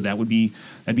relationship. So that'd be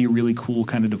a really cool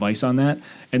kind of device on that.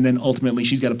 And then ultimately,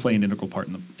 she's got to play an integral part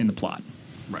in the plot,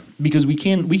 right? Because we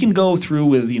can go through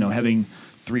with having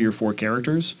 3 or 4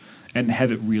 characters and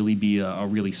have it really be a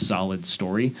really solid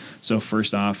story. So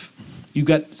first off, you've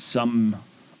got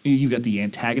the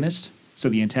antagonist. So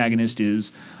the antagonist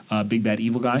is Big Bad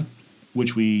Evil Guy,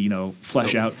 which we,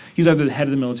 flesh out. He's either the head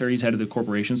of the military, he's head of the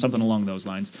corporation, something along those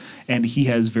lines. And he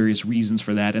has various reasons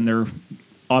for that, and they're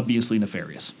obviously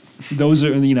nefarious. Those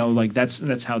are,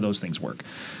 that's how those things work.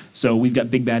 So we've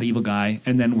got Big Bad Evil Guy,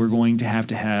 and then we're going to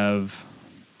have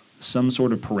some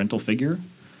sort of parental figure,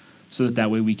 so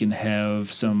that way we can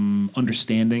have some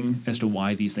understanding as to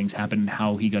why these things happen and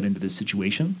how he got into this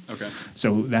situation. Okay.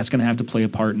 So that's going to have to play a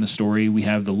part in the story. We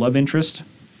have the love interest,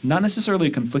 not necessarily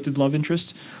a conflicted love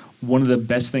interest. One of the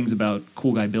best things about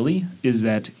Cool Guy Billy is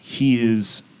that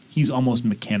he's almost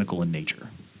mechanical in nature.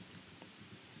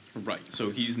 Right.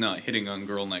 So he's not hitting on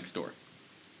girl next door.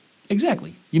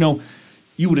 Exactly. You know,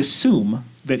 you would assume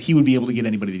that he would be able to get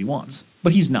anybody that he wants,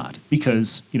 but he's not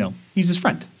because, you know, he's his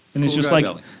friend. And it's Cool just Guy like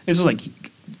Billy.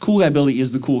 Cool Guy Billy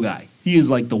is the cool guy. He is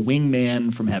like the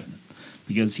wingman from heaven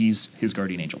because he's his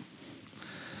guardian angel.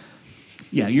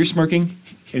 Yeah, you're smirking.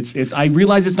 It's. I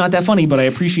realize it's not that funny, but I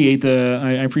appreciate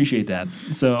I appreciate that.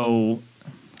 So,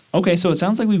 okay, so it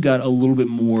sounds like we've got a little bit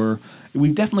more.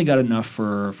 We've definitely got enough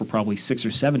for probably 6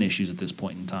 or 7 issues at this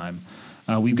point in time.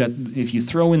 We've got, if you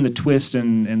throw in the twist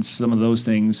and some of those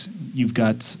things, you've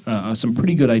got some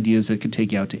pretty good ideas that could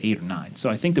take you out to 8 or 9. So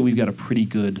I think that we've got a pretty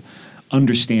good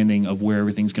understanding of where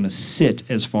everything's going to sit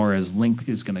as far as length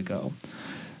is going to go.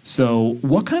 So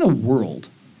what kind of world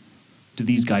do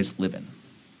these guys live in?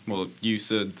 Well, you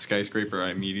said skyscraper.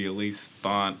 I immediately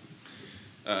thought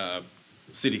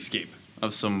cityscape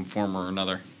of some form or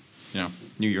another. You know,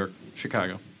 New York,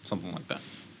 Chicago, something like that.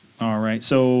 All right.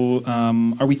 So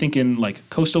are we thinking like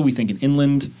coastal? We thinking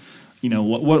inland? You know,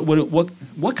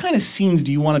 what kind of scenes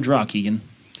do you want to draw, Keegan?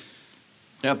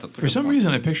 Yeah, that's for some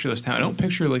reason I picture this town. I don't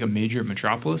picture like a major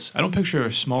metropolis. I don't picture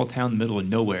a small town in the middle of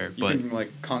nowhere. You but thinking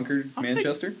like Concord,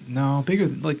 Manchester? No, bigger,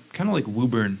 like kind of like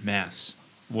Woburn, Mass.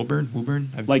 Woburn?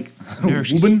 Like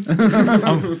Woburn?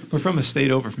 We're from a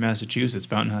state over from Massachusetts,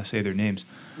 about how to say their names.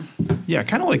 Yeah,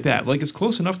 kind of like that. Like it's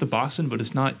close enough to Boston, but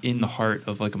it's not in the heart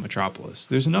of like a metropolis.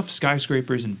 There's enough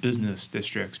skyscrapers and business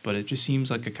districts, but it just seems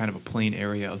like a kind of a plain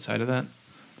area outside of that.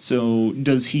 So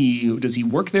does he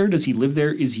work there? Does he live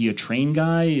there? Is he a train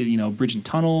guy? You know, bridge and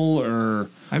tunnel, or?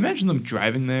 I imagine them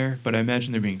driving there, but I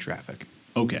imagine there being traffic.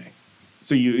 Okay.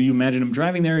 So you imagine him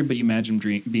driving there, but you imagine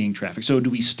him being traffic. So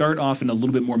do we start off in a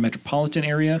little bit more metropolitan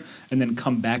area and then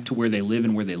come back to where they live,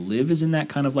 and where they live is in that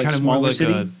kind of like kind of smaller more like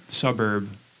city? A suburb,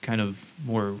 kind of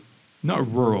more,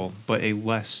 not rural, but a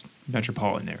less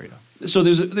metropolitan area. So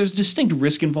there's distinct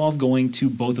risk involved going to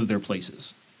both of their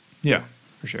places. Yeah,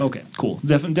 for sure. Okay, cool.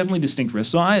 Definitely distinct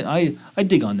risk. So I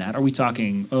dig on that. Are we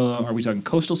talking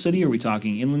coastal city? Are we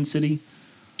talking inland city?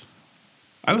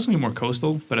 I was thinking more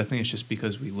coastal, but I think it's just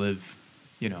because we live,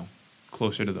 you know,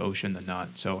 closer to the ocean than not.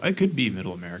 So it could be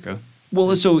Middle America.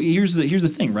 Well, so here's the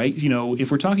thing, right? You know,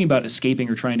 if we're talking about escaping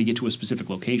or trying to get to a specific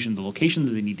location, the location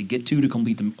that they need to get to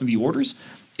complete the orders,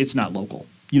 it's not local.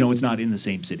 You know, it's not in the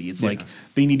same city. It's like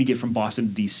they need to get from Boston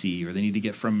to D.C. or they need to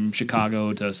get from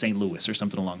Chicago to St. Louis or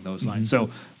something along those lines. So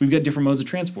we've got different modes of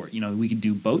transport. You know, we could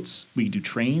do boats, we could do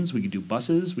trains, we could do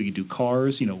buses, we could do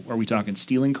cars. You know, are we talking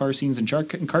stealing car scenes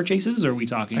and car chases? Or are we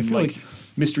talking like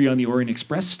Mystery on the Orient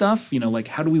Express stuff? You know, like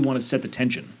how do we want to set the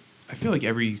tension? I feel like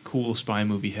every cool spy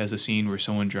movie has a scene where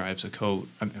someone drives a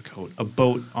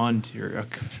boat onto,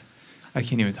 I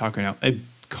can't even talk right now, a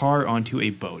car onto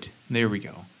a boat. There we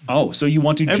go. Oh, so you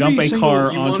want to jump a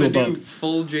car onto a boat? Do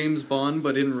full James Bond,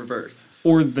 but in reverse.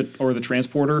 Or the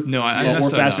transporter? No, or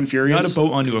Fast and Furious? Not a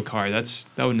boat onto a car. That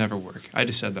would never work. I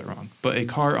just said that wrong. But a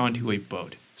car onto a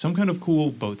boat. Some kind of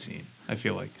cool boat scene, I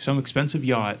feel like. Some expensive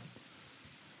yacht.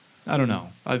 I don't know.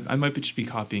 I might just be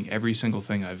copying every single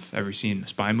thing I've ever seen in a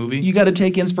spy movie. You got to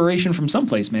take inspiration from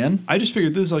someplace, man. I just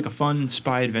figured this is like a fun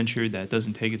spy adventure that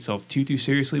doesn't take itself too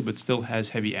seriously, but still has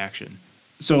heavy action.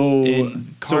 So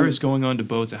cars going onto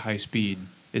boats at high speed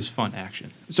is fun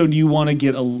action. So do you want to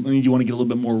get a little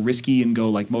bit more risky and go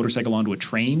like motorcycle onto a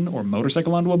train or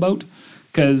motorcycle onto a boat?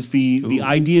 Because the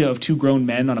idea of 2 grown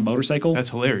men on a motorcycle, that's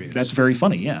hilarious. That's very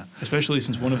funny, yeah. Especially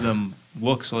since one of them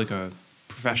looks like a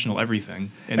professional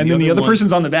everything, and then the other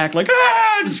person's on the back like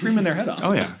just screaming their head off.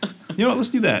 Oh yeah, you know what? Let's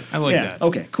do that. I like that.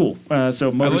 Okay, cool.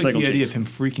 So motorcycle I like the chase. idea of him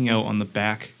freaking out on the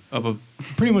back of a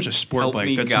pretty much a sport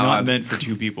bike that's not meant for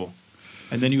 2 people,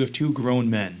 and then you have 2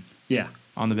 grown men. Yeah.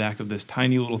 On the back of this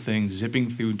tiny little thing zipping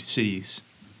through cities.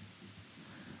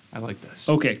 I like this.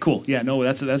 Okay, cool. Yeah, no,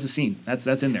 that's a scene.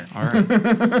 That's in there. All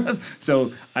right.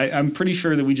 So I'm pretty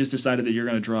sure that we just decided that you're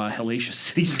going to draw a hellacious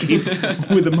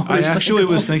cityscape with a motorcycle. I actually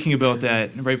was thinking about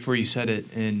that right before you said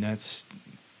it, and that's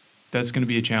going to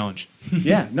be a challenge.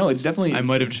 Yeah, no, it's definitely. I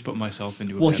might have just put myself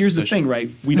into a Well, bad here's position. the thing,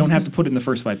 right? We don't have to put it in the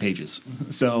first 5 pages.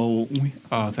 So.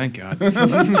 Oh, thank God.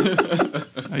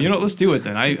 You know what? Let's do it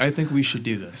then. I think we should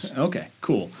do this. Okay,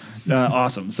 cool.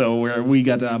 Awesome. So we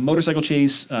got a motorcycle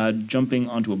chase, jumping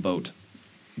onto a boat,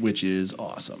 which is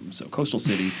awesome. So coastal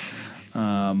city.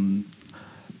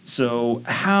 So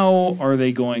how are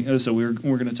they going? Oh, so we're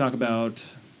going to talk about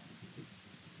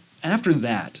after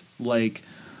that, like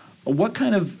what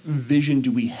kind of vision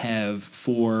do we have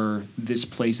for this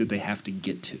place that they have to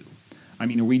get to? I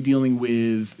mean, are we dealing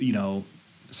with,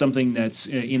 something that's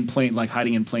in plain, like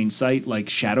hiding in plain sight, like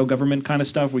shadow government kind of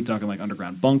stuff? We talking like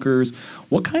underground bunkers?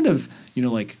 What kind of,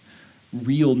 like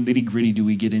real nitty gritty do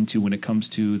we get into when it comes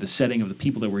to the setting of the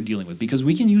people that we're dealing with? Because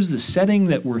we can use the setting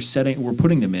that we're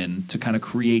putting them in to kind of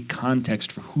create context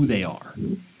for who they are.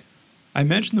 I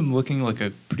imagine them looking like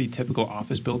a pretty typical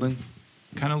office building,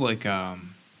 kind of like,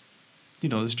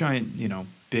 those giant,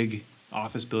 big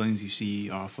office buildings you see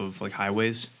off of like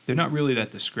highways. They're not really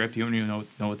that descriptive. You don't even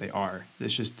know what they are.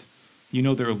 It's just,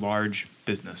 they're a large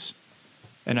business.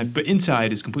 But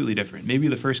inside is completely different. Maybe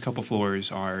the first couple floors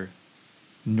are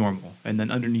normal, and then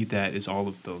underneath that is all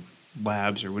of the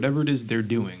labs or whatever it is they're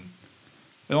doing.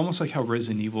 Almost like how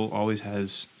Resident Evil always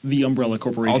has the Umbrella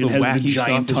Corporation, all the has wacky the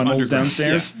giant stuff tunnels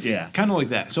downstairs. Yeah. Kind of like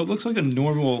that. So it looks like a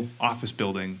normal office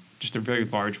building, just a very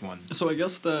large one. So I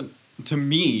guess that, to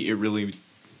me, it really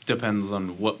depends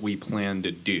on what we plan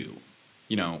to do.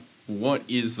 What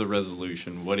is the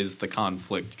resolution? What is the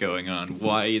conflict going on?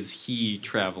 Why is he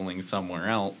traveling somewhere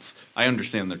else? I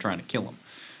understand they're trying to kill him,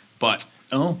 but...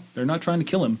 Oh, they're not trying to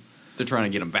kill him. They're trying to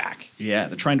get him back. Yeah,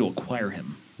 they're trying to acquire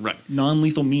him. Right.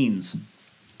 Non-lethal means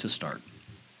to start.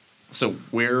 So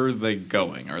where are they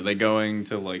going? Are they going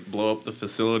to blow up the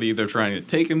facility they're trying to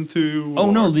take him to? Oh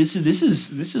no, this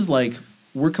is like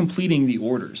we're completing the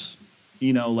orders.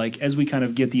 As we kind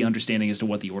of get the understanding as to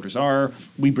what the orders are,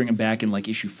 we bring them back in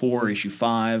issue 4, issue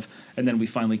 5, and then we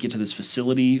finally get to this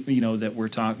facility, that we're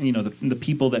talking, the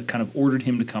people that kind of ordered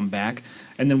him to come back,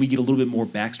 and then we get a little bit more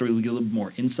backstory, we get a little bit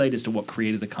more insight as to what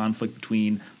created the conflict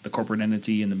between the corporate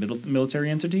entity and the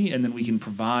military entity, and then we can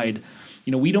provide,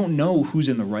 we don't know who's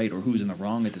in the right or who's in the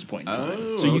wrong at this point in time.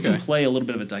 Oh, so you can play a little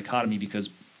bit of a dichotomy because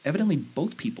evidently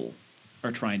both people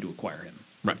are trying to acquire him.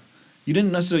 Right. You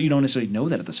don't necessarily know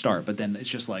that at the start, but then it's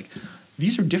just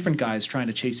these are different guys trying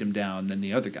to chase him down than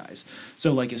the other guys.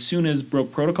 So as soon as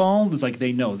broke protocol, it's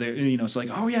they know they it's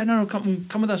oh yeah, no,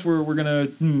 come with us, we're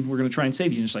gonna try and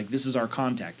save you. And it's this is our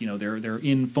contact. They're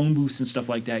in phone booths and stuff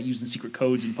like that, using secret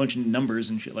codes and punching numbers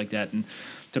and shit like that, and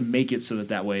to make it so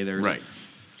that way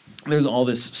there's all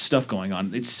this stuff going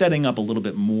on. It's setting up a little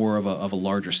bit more of a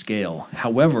larger scale.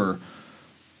 However,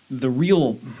 the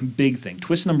real big thing,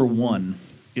 twist number 1,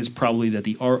 is probably that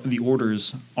the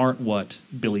orders aren't what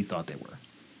Billy thought they were.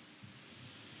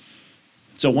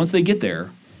 So once they get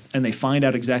there and they find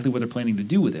out exactly what they're planning to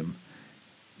do with him,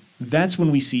 that's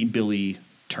when we see Billy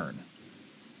turn.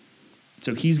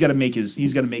 So he's got to make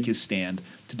his stand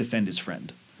to defend his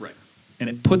friend. Right. And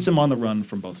it puts him on the run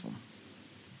from both of them.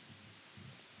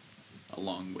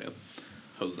 Along with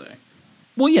Jose.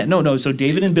 Well, yeah, no. So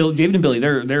David and Billy,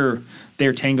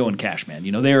 they're Tango and Cash, man.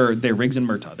 They're Riggs and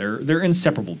Murtaugh. They're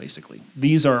inseparable, basically.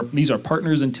 These are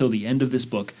partners until the end of this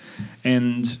book,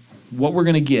 and what we're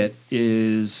gonna get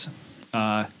is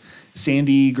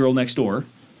Sandy, girl next door.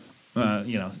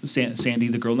 Sandy,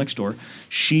 the girl next door.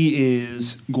 She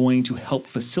is going to help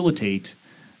facilitate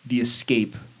the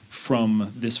escape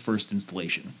from this first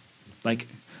installation.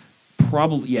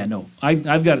 Probably, yeah, no.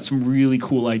 I've got some really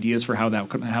cool ideas for how that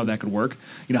could work.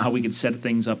 How we could set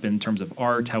things up in terms of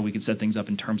art, how we could set things up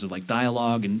in terms of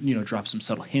dialogue, and drop some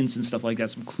subtle hints and stuff like that,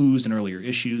 some clues in earlier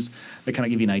issues that kind of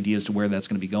give you an idea as to where that's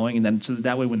going to be going, and then so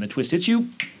that way when the twist hits you,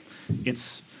 you're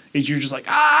just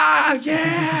yeah,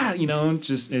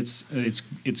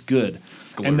 it's good.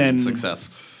 Glory and then success.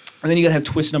 And then you got to have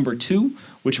twist number 2,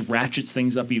 which ratchets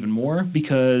things up even more,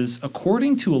 because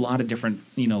according to a lot of different,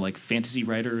 fantasy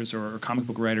writers or comic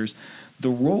book writers, the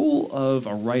role of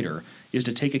a writer is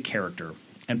to take a character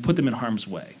and put them in harm's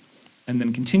way, and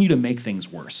then continue to make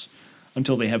things worse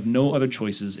until they have no other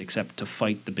choices except to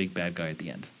fight the big bad guy at the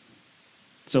end.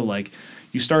 So,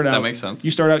 you start out... That makes sense.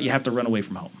 You start out, you have to run away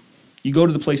from home. You go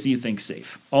to the place that you think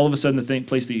safe. All of a sudden, the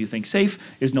place that you think safe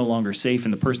is no longer safe,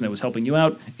 and the person that was helping you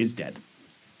out is dead.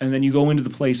 And then you go into the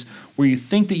place where you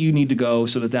think that you need to go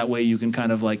so that way you can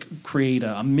kind of create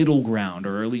a middle ground,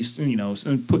 or at least,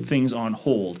 put things on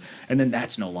hold. And then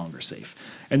that's no longer safe.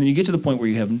 And then you get to the point where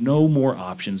you have no more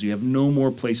options. You have no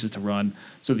more places to run.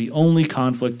 So the only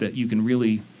conflict that you can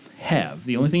really have,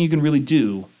 the only thing you can really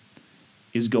do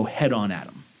is go head on at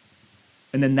him.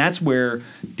 And then that's where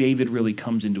David really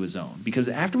comes into his own. Because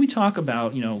after we talk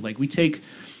about, we take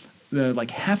the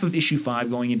half of issue 5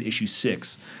 going into issue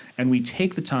 6, and we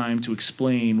take the time to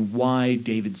explain why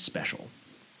David's special.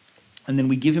 And then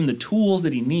we give him the tools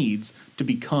that he needs to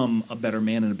become a better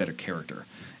man and a better character,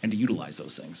 and to utilize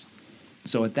those things.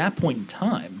 So at that point in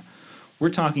time, we're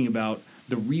talking about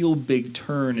the real big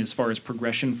turn as far as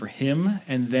progression for him,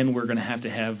 and then we're going to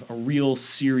have a real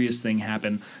serious thing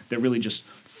happen that really just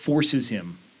forces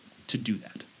him to do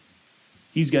that.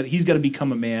 He's got to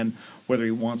become a man whether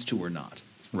he wants to or not.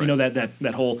 Right. You know,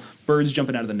 that whole birds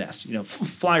jumping out of the nest. You know,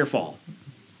 fly or fall.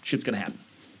 Shit's going to happen.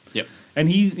 Yep.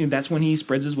 And that's when he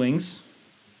spreads his wings,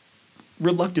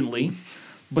 reluctantly,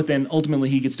 but then ultimately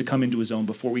he gets to come into his own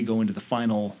before we go into the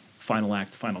final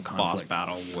act, final conflict. Boss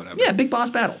battle, whatever. Yeah, big boss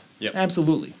battle. Yep.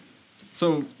 Absolutely.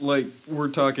 So, like, we're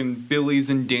talking Billy's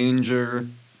in danger,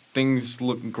 things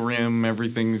look grim,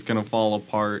 everything's gonna fall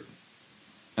apart,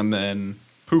 and then,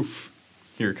 poof,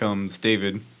 here comes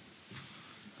David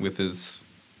with his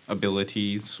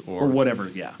abilities or whatever,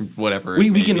 yeah. Whatever.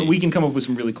 We can come up with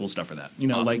some really cool stuff for that. You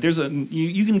know, awesome. like there's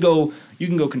you can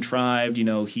go contrived, you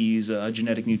know, he's a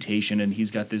genetic mutation and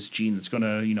he's got this gene that's going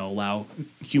to, you know, allow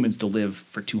humans to live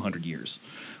for 200 years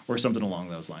or something along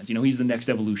those lines. You know, he's the next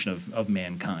evolution of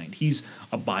mankind. He's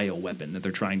a bioweapon that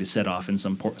they're trying to set off in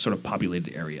some sort of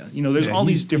populated area. You know, there's all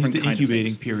these different kinds of things. He's the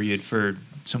incubating period for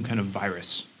some kind of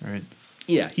virus, right?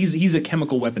 Yeah, he's a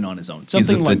chemical weapon on his own.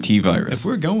 Something he's like the T-virus. If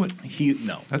we're going,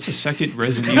 that's a second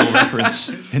Resident Evil reference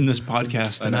in this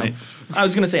podcast tonight. I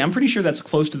was going to say, I'm pretty sure that's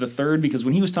close to the third because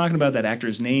when he was talking about that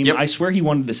actor's name, I swear he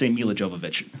wanted to say Mila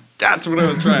Jovovich. That's what I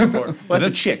was trying for. Well, that's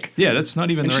a chick. Yeah, that's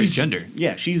not even the right gender.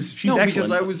 Yeah, she's no, excellent.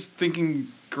 Because I was thinking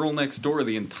Girl Next Door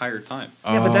the entire time.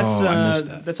 Yeah,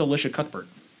 but that's Alicia Cuthbert.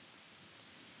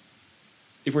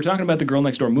 If we're talking about the Girl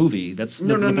Next Door movie, that's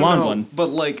the blonde one. But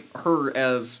like her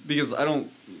because I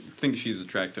don't think she's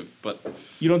attractive, but...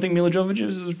 You don't think Mila Jovovich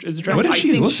is attractive? What if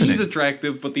she's listening? She's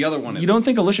attractive, but the other one is. You don't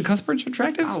think Alicia Cuthbert's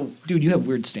attractive? Oh. Dude, you have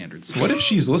weird standards. What if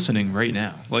she's listening right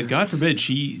now? Like, God forbid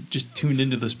she just tuned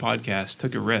into this podcast,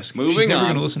 took a risk. She's never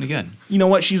going to listen again. You know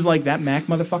what? She's like, that Mac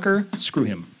motherfucker, screw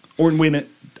him. Or wait a minute,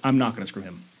 I'm not going to screw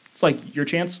him. It's like, your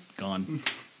chance, gone.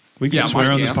 We can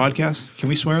swear on this podcast? Can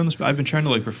we swear on this? I've been trying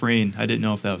to refrain. I didn't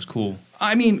know if that was cool.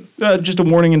 I mean, just a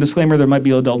warning and disclaimer, there might be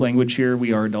adult language here.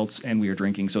 We are adults and we are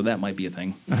drinking, so that might be a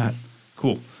thing.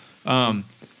 Cool.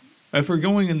 If we're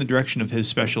going in the direction of his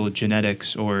special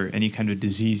genetics or any kind of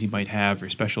disease he might have or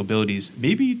special abilities,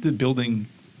 maybe the building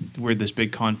where this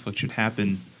big conflict should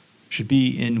happen should be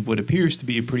in what appears to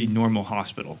be a pretty normal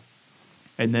hospital.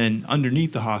 And then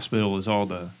underneath the hospital is all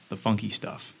the funky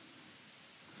stuff.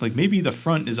 Like maybe the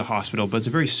front is a hospital, but it's a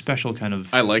very special kind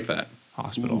of I like that.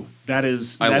 hospital. Ooh, that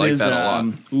is I like that a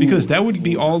lot. Because that would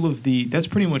be all of that's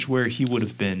pretty much where he would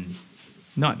have been,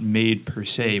 not made per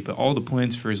se, but all the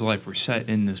plans for his life were set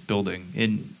in this building.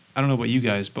 And I don't know about you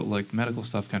guys, but medical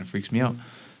stuff kind of freaks me out.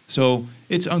 So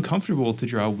it's uncomfortable to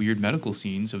draw weird medical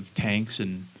scenes of tanks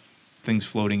and things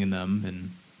floating in them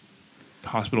and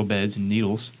hospital beds and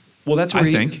needles. Well, that's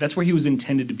where he was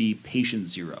intended to be patient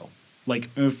zero.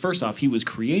 First off, he was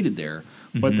created there,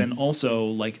 but then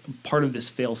also, part of this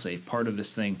failsafe, part of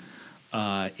this thing,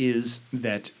 is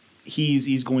that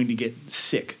he's going to get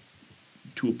sick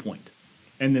to a point.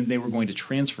 And then they were going to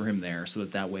transfer him there so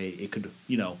that way it could,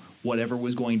 whatever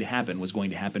was going to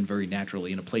happen very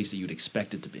naturally in a place that you'd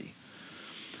expect it to be.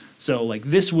 So,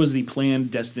 this was the planned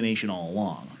destination all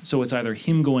along. So it's either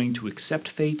him going to accept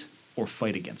fate or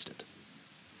fight against it.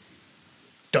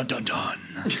 Dun, dun, dun.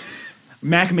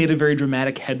 Mac made a very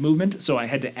dramatic head movement, so I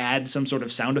had to add some sort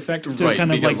of sound effect to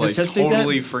kind of necessitate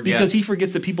that. Because he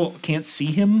forgets that people can't see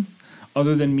him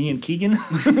other than me and Keegan.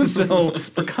 So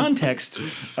for context,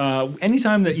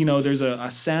 anytime that there's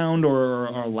a sound or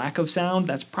a lack of sound,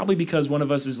 that's probably because one of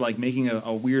us is making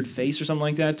a weird face or something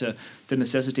like that to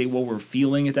necessitate what we're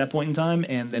feeling at that point in time,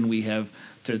 and then we have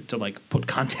to put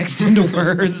context into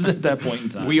words at that point in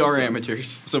time. We are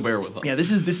amateurs, so bear with us. Yeah,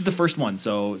 this is the first one,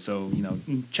 so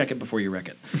check it before you wreck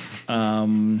it.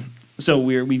 So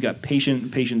we've got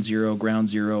patient zero, ground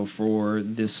zero for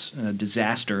this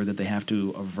disaster that they have to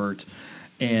avert,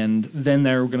 and then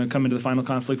they're going to come into the final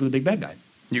conflict with a big bad guy.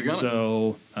 You got it.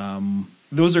 So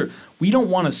we don't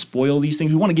want to spoil these things.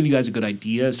 We want to give you guys a good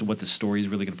idea as to what the story is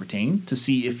really going to pertain, to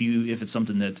see if it's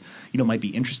something that might be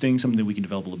interesting, something that we can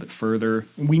develop a little bit further.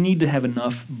 We need to have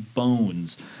enough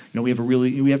bones. We have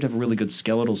to have a really good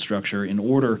skeletal structure in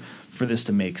order for this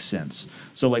to make sense.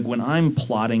 So when I'm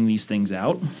plotting these things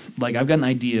out, I've got an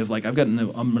idea of I've got an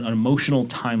emotional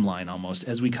timeline almost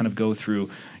as we kind of go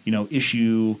through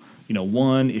issue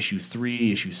 1, issue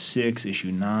 3, issue 6,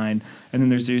 issue 9, and then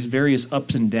there's various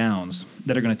ups and downs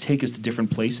that are going to take us to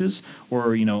different places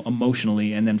or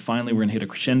emotionally, and then finally we're going to hit a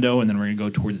crescendo and then we're going to go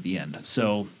towards the end.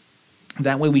 So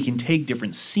that way we can take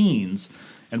different scenes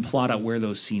and plot out where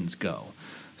those scenes go.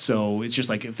 So it's just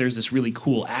if there's this really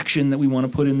cool action that we want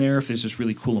to put in there, if there's this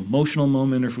really cool emotional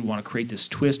moment, or if we want to create this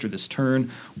twist or this turn,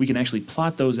 we can actually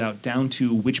plot those out down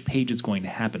to which page it's going to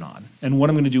happen on. And what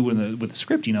I'm going to do with the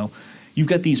script, you've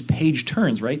got these page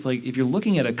turns, right? If you're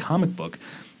looking at a comic book,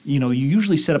 you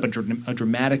usually set up a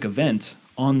dramatic event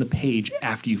on the page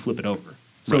after you flip it over.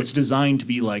 So it's designed to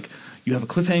be like you have a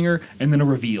cliffhanger and then a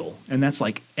reveal, and that's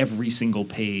like every single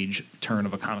page turn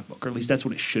of a comic book, or at least that's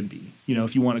what it should be. You know,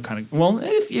 if you want to kind of, well,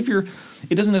 if you're,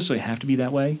 it doesn't necessarily have to be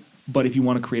that way, but if you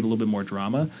want to create a little bit more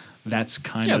drama, that's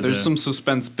kind of there's some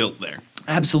suspense built there.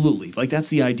 Absolutely, like that's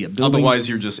the idea. Otherwise,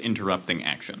 you're just interrupting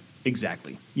action.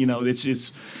 Exactly. You know, it's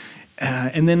just,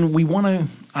 and then we want to.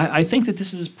 I think that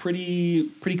this is pretty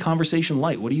conversation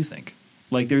light. What do you think?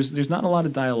 Like, there's not a lot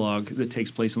of dialogue that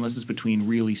takes place unless it's between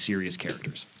really serious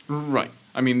characters. Right.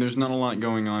 I mean, there's not a lot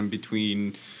going on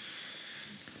between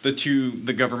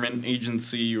the government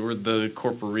agency or the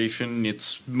corporation.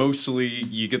 It's mostly,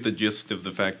 you get the gist of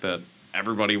the fact that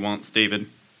everybody wants David,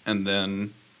 and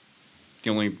then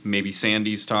maybe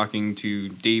Sandy's talking to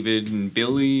David and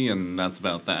Billy, and that's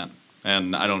about that.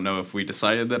 And I don't know if we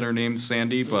decided that her name's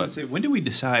Sandy, but when did we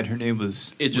decide her name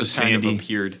was? It just Sandy? kind of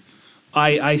appeared.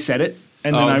 I said it,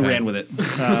 and then I ran with it.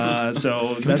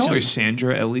 So can we call her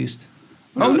Sandra at least?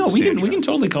 Oh no, we can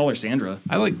totally call her Sandra.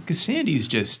 I like, because Sandy's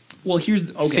just, well,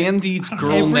 here's Sandy's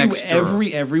girl next door.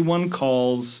 Everyone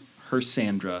calls her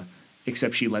Sandra,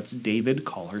 except she lets David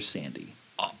call her Sandy.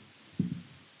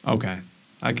 Okay,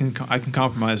 I can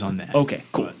compromise on that. Okay,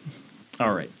 cool.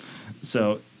 All right,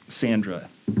 so Sandra,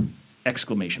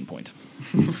 exclamation point.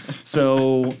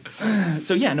 So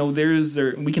yeah, no,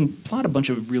 we can plot a bunch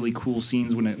of really cool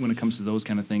scenes when it comes to those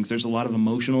kind of things. There's a lot of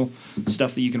emotional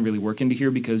stuff that you can really work into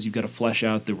here because you've got to flesh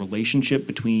out the relationship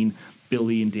between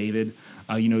Billy and David.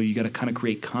 You got to kind of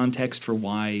create context for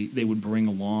why they would bring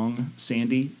along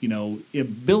Sandy. You know,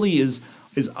 Billy is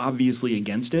obviously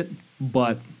against it,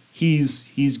 but he's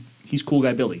cool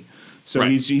guy Billy. So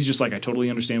he's just like, I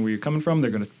totally understand where you're coming from.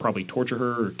 They're going to probably torture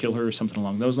her or kill her or something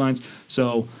along those lines.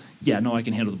 So yeah, no, I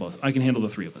can handle the both. I can handle the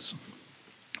three of us.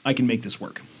 I can make this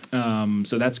work.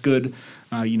 So that's good.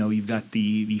 You've got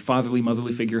the fatherly,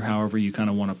 motherly figure, however you kind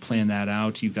of want to plan that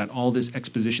out. You've got all this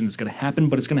exposition that's going to happen,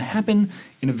 but it's going to happen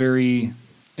in a very...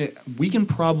 we can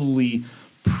probably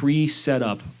pre-set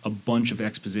up a bunch of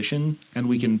exposition, and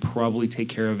we can probably take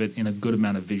care of it in a good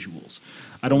amount of visuals.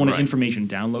 I don't want to information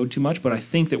download too much, but I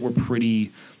think that we're pretty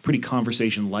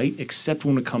conversation light, except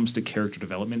when it comes to character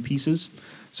development pieces.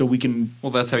 So we can...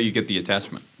 Well, that's how you get the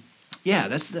attachment. Yeah,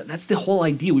 that's the whole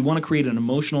idea. We want to create an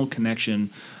emotional connection.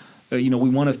 We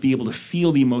want to be able to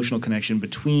feel the emotional connection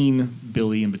between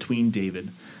Billy and between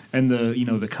David, and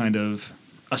the kind of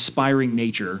aspiring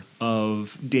nature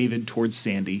of David towards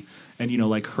Sandy, and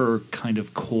like her kind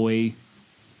of coy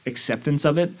acceptance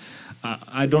of it.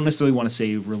 I don't necessarily want to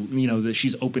say that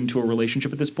she's open to a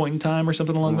relationship at this point in time or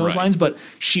something along those lines, but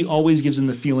she always gives him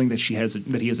the feeling that he has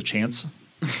a chance.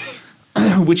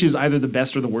 Which is either the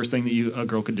best or the worst thing that a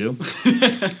girl could do.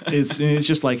 It's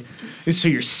just like, so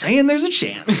you're saying there's a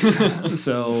chance.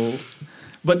 So,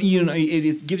 but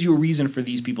it gives you a reason for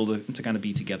these people to kind of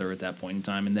be together at that point in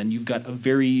time, and then you've got a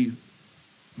very.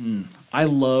 I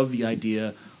love the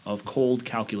idea of cold,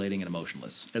 calculating, and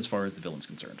emotionless as far as the villain's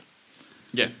concerned.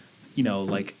 Yeah. He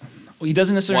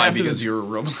doesn't necessarily. Why? Because you're a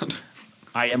robot.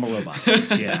 I am a robot.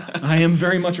 Yeah, I am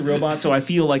very much a robot. So I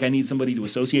feel like I need somebody to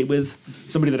associate with,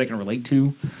 somebody that I can relate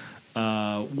to.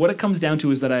 What it comes down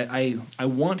to is that I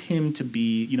want him to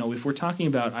be, if we're talking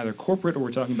about either corporate or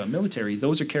we're talking about military,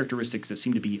 those are characteristics that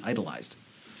seem to be idolized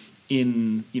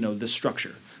in, the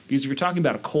structure. Because if you're talking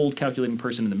about a cold, calculating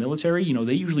person in the military,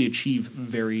 they usually achieve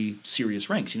very serious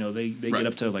ranks. They get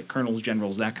up to like colonels,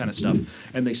 generals, that kind of stuff,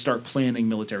 and they start planning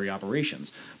military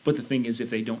operations. But the thing is, if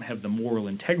they don't have the moral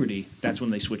integrity, that's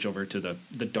when they switch over to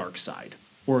the dark side,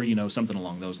 or something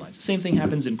along those lines. The same thing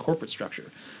happens in corporate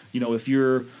structure. If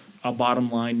you're a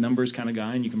bottom line numbers kind of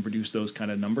guy and you can produce those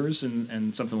kind of numbers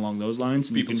and something along those lines,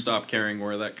 and people stop caring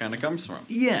where that kind of comes from.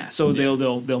 Yeah, so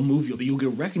they'll move you. You'll get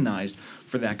recognized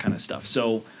for that kind of stuff.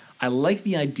 So I like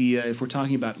the idea, if we're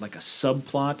talking about like a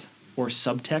subplot or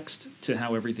subtext to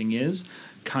how everything is,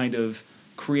 kind of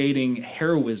creating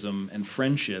heroism and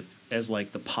friendship as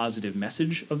like the positive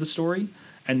message of the story,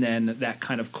 and then that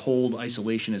kind of cold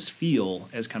isolationist feel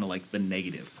as kind of like the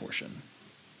negative portion.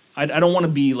 I don't want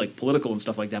to be like political and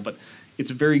stuff like that, but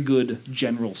it's a very good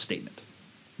general statement.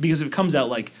 Because if it comes out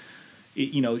like,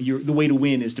 the way to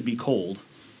win is to be cold,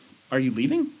 are you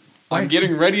leaving? I'm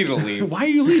getting ready to leave. Why are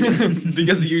you leaving?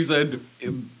 Because you said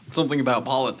something about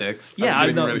politics. Yeah,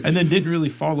 I know. And then didn't really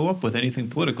follow up with anything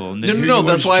political. And then no,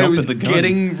 that's why I was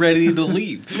getting ready to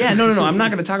leave. Yeah, no. I'm not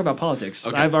going to talk about politics.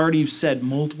 Okay. I've already said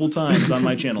multiple times on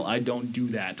my channel, I don't do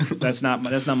that. That's not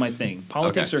my thing.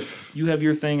 Politics are, you have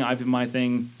your thing, I have my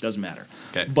thing, doesn't matter.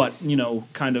 Okay. But,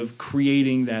 kind of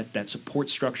creating that support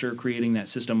structure, creating that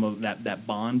system of that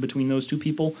bond between those two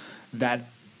people, that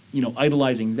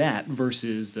idolizing that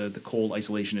versus the cold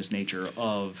isolationist nature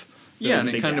of Yeah, and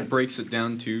it kind of breaks it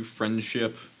down to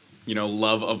friendship. You know,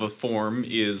 love of a form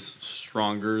is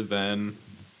stronger than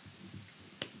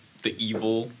the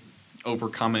evil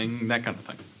overcoming, that kind of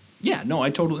thing. Yeah, no, I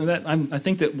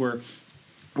think that we're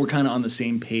kind of on the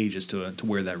same page as to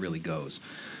where that really goes.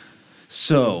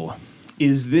 So,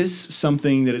 is this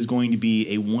something that is going to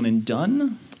be a one and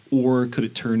done, or could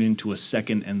it turn into a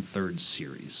second and third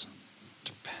series?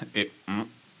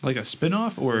 Like a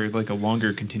spin-off or like a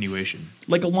longer continuation?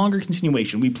 Like a longer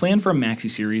continuation. We plan for a maxi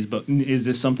series, but is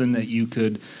this something that you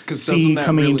could see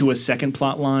coming into a second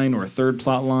plot line or a third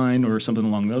plot line or something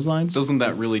along those lines? Doesn't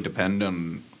that really depend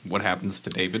on what happens to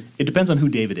David? It depends on who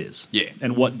David is. Yeah.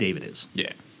 And what David is.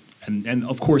 Yeah. And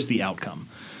of course, the outcome.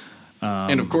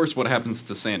 And of course, what happens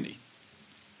to Sandy?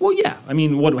 Well, yeah. I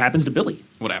mean, what happens to Billy?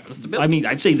 What happens to Billy? I mean,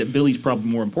 I'd say that Billy's probably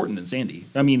more important than Sandy.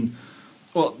 I mean...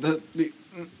 Well,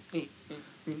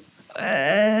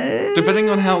 depending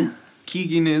on how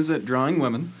Keegan is at drawing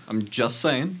women, I'm just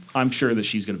saying. I'm sure that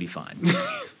she's going to be fine.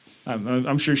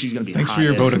 I'm sure she's going to be Thanks hot. for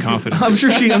your vote of confidence. I'm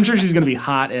sure she's going to be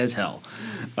hot as hell.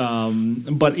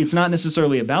 But it's not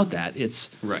necessarily about that.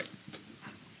 Right.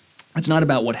 It's not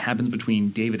about what happens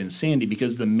between David and Sandy,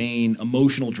 because the main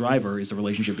emotional driver is the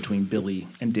relationship between Billy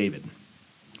and David.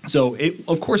 So,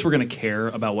 of course, we're going to care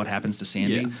about what happens to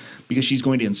Sandy, because she's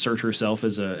going to insert herself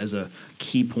as a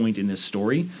key point in this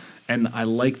story. And I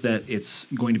like that it's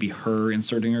going to be her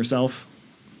inserting herself.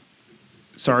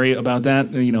 Sorry about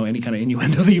that. You know, any kind of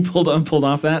innuendo that you pulled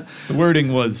off that. The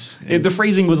wording was... the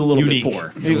phrasing was a little unique. bit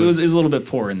poor. It was a little bit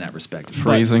poor in that respect.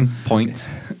 Phrasing, points.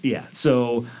 Yeah.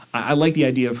 So I like the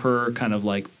idea of her kind of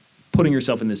like putting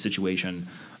herself in this situation,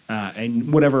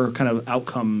 and whatever kind of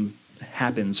outcome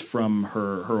happens from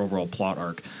her overall plot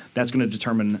arc, that's going to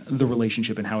determine the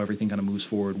relationship and how everything kind of moves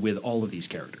forward with all of these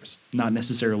characters. Not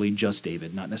necessarily just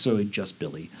David, not necessarily just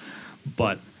Billy,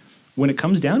 but when it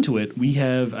comes down to it, we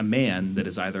have a man that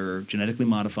is either genetically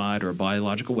modified or a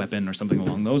biological weapon or something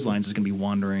along those lines is going to be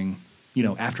wandering, you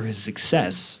know, after his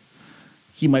success,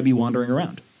 he might be wandering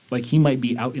around. Like, he might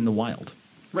be out in the wild.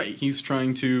 Right. He's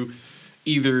trying to...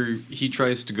 Either he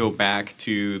tries to go back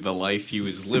to the life he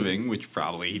was living, which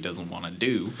probably he doesn't want to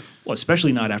do. Well,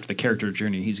 especially not after the character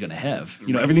journey he's going to have.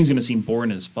 You know, everything's going to seem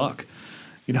boring as fuck.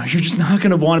 You know, you're just not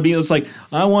going to want to be... It's like,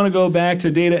 I want to go back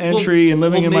to data entry and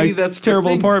living in my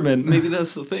terrible apartment. Maybe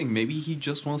that's the thing. Maybe he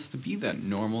just wants to be that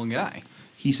normal guy.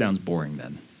 He sounds boring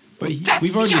then. But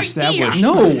we've already established...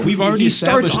 No, we've already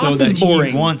established, though, that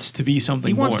he wants to be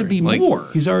something more. He wants to be more.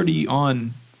 He's already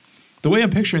on... The way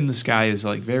I'm picturing this guy is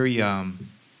like very...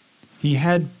 he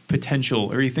had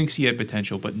potential, or he thinks he had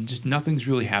potential, but just nothing's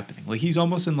really happening. Like, he's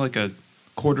almost in like a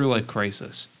quarter-life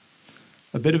crisis.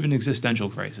 A bit of an existential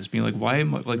crisis, being like, why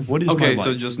am I, like, what is my life? Okay,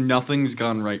 so just nothing's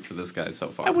gone right for this guy so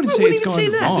far. I wouldn't say it's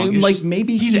gone wrong. Like,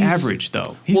 maybe he's average,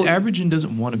 though. He's average and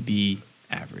doesn't want to be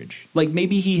average. Like,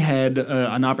 maybe he had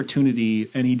an opportunity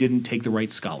and he didn't take the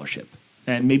right scholarship.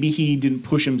 And maybe he didn't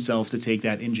push himself to take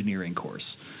that engineering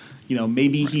course. You know,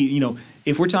 maybe he, you know,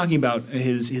 if we're talking about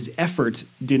his effort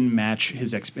didn't match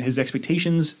his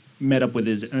expectations met up with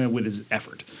his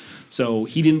effort. So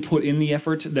he didn't put in the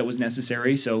effort that was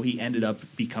necessary, so he ended up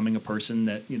becoming a person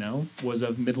that, you know, was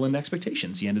of middle-end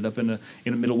expectations. He ended up in a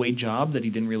middle-weight job that he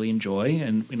didn't really enjoy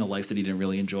and in a life that he didn't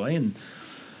really enjoy, and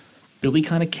Billy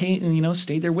kind of came and, you know,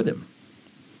 stayed there with him.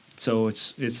 So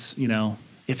it's you know,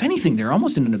 if anything, they're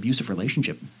almost in an abusive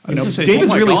relationship. You know,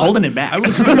 David's really holding it back. I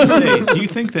was going to say, do you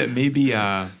think that maybe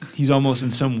he's almost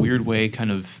in some weird way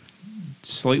kind of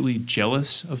slightly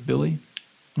jealous of Billy?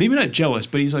 Maybe not jealous,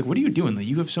 but he's like, what are you doing? Like,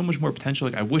 you have so much more potential.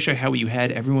 Like, I wish I had what you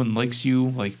had. Everyone likes you.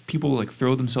 Like, people, like,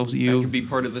 throw themselves at you. That could be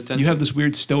part of the tension. You have this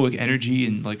weird stoic energy,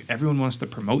 and, like, everyone wants to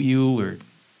promote you or,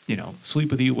 you know,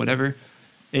 sleep with you, whatever.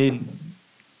 And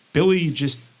Billy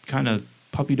just kind of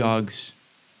puppy dogs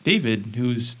David,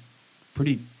 who's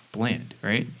pretty bland,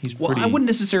 right? He's well, I wouldn't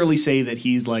necessarily say that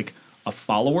he's, like, a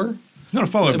follower. He's not a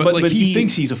follower, but he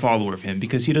thinks he's a follower of him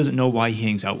because he doesn't know why he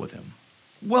hangs out with him.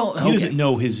 Well, he doesn't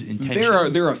know his intention.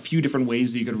 There are a few different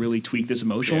ways that you could really tweak this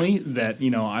emotionally that, you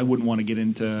know, I wouldn't want to get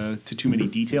into too many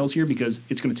details here because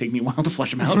it's going to take me a while to flesh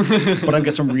them out. But I've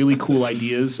got some really cool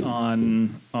ideas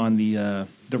on the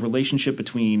relationship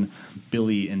between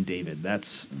Billy and David.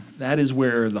 That is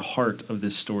where the heart of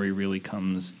this story really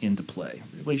comes into play.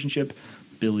 Relationship,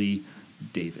 Billy,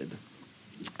 David.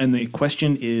 And the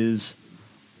question is,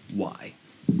 why?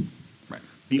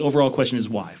 The overall question is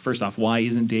why. First off, why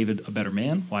isn't David a better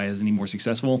man? Why isn't he more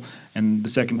successful? And the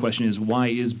second question is, why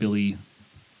is Billy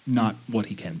not what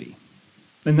he can be?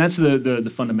 And that's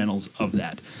the fundamentals of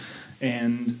that.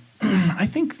 And I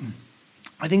think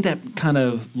that kind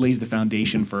of lays the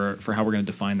foundation for how we're going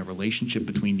to define the relationship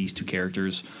between these two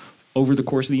characters over the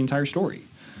course of the entire story.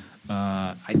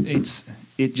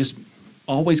 It just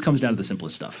always comes down to the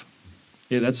simplest stuff.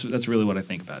 Yeah, that's really what I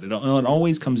think about it. It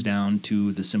always comes down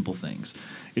to the simple things.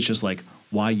 It's just like,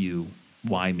 why you?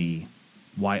 Why me?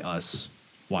 Why us?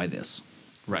 Why this?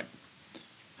 Right.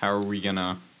 How are we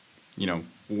gonna,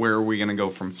 where are we gonna go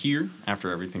from here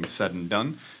after everything's said and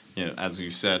done? As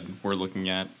you said, we're looking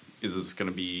at, is this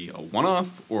gonna be a one-off,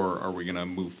 or are we gonna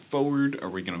move forward? Are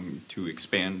we going to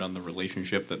expand on the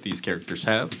relationship that these characters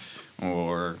have?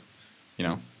 Or,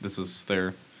 this is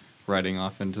their riding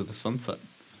off into the sunset.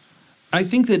 I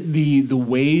think that the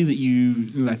way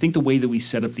that we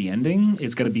set up the ending,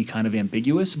 it's got to be kind of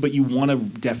ambiguous, but you want to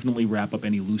definitely wrap up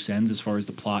any loose ends as far as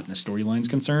the plot and the storyline's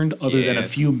concerned, other than a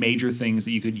few major things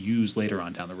that you could use later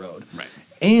on down the road. Right.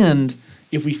 And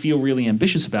if we feel really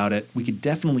ambitious about it, we could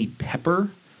definitely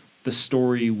pepper the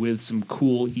story with some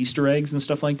cool Easter eggs and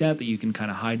stuff like that you can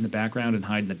kind of hide in the background and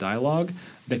hide in the dialogue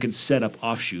that could set up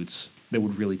offshoots that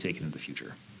would really take it into the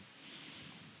future.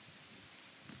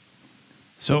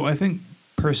 So I think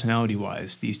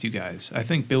personality-wise, these two guys, I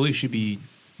think Billy should be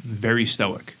very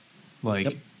stoic.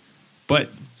 But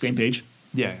same page.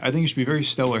 Yeah, I think he should be very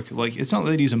stoic. It's not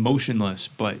that he's emotionless,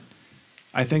 but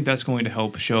I think that's going to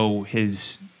help show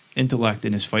his intellect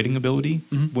and his fighting ability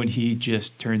when he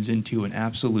just turns into an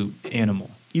absolute animal.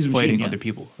 He's fighting other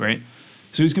people, right?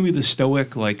 So he's going to be the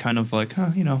stoic,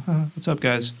 what's up,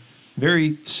 guys?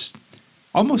 Very,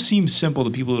 almost seems simple to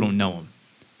people who don't know him.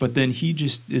 But then he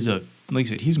just is like I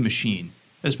said, he's a machine.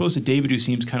 As opposed to David, who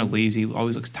seems kind of lazy,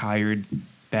 always looks tired,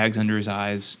 bags under his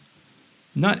eyes.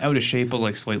 Not out of shape,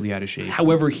 but slightly out of shape.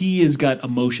 However, he has got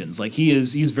emotions.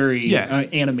 He's very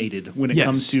animated when it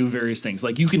comes to various things.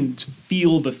 You can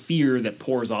feel the fear that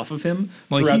pours off of him.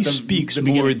 He speaks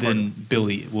more than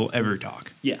Billy will ever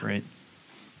talk. Yeah. Right?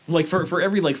 For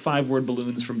every 5-word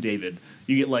balloons from David,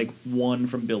 you get 1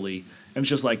 from Billy. And it's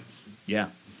just yeah.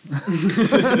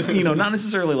 Not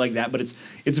necessarily like that, but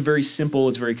it's a very simple,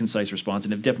 it's a very concise response,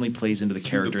 and it definitely plays into the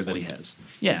character that he has.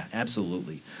 Yeah,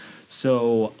 absolutely.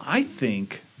 So I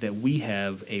think that we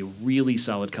have a really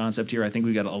solid concept here. I think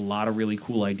we've got a lot of really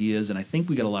cool ideas, and I think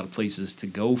we got a lot of places to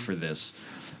go for this.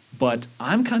 But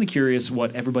I'm kind of curious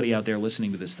what everybody out there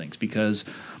listening to this thinks, because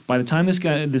by the time this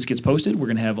gets posted, we're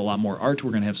going to have a lot more art.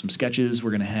 We're going to have some sketches. We're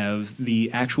going to have the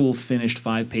actual finished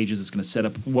 5 pages that's going to set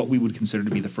up what we would consider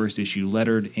to be the first issue,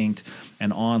 lettered, inked,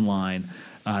 and online.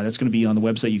 That's going to be on the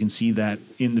website. You can see that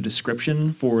in the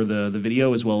description for the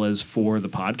video as well as for the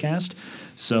podcast.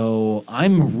 So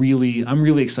I'm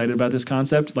really excited about this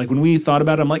concept. When we thought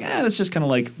about it, I'm like, that's just kind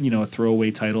of a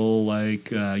throwaway title,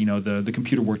 the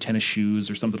computer wore tennis shoes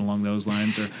or something along those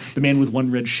lines, or the man with one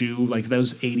red shoe,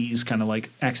 those 80s kind of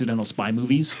accidental spy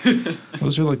movies.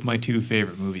 Those are my 2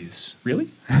 favorite movies. Really?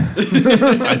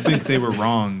 I think they were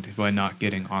wronged by not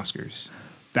getting Oscars.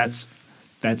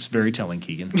 That's very telling,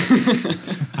 Keegan.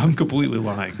 I'm completely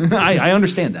lying. I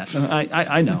understand that.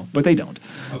 I know, but they don't.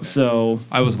 Okay. So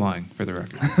I was lying, for the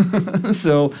record.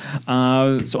 So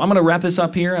I'm going to wrap this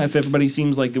up here. If everybody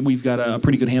seems like that we've got a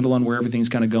pretty good handle on where everything's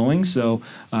kind of going. So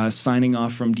signing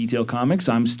off from Detail Comics,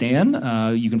 I'm Stan.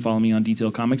 You can follow me on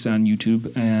Detail Comics on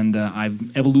YouTube, and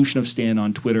I'm Evolution of Stan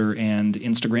on Twitter and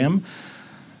Instagram.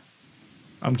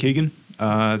 I'm Keegan.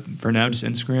 For now, just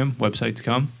Instagram, website to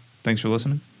come. Thanks for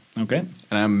listening. Okay.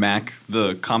 And I'm Mac,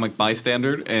 the comic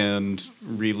bystander, and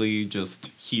really just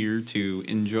here to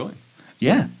enjoy.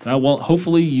 Yeah. Well,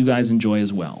 hopefully you guys enjoy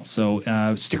as well. So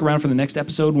stick around for the next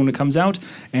episode when it comes out,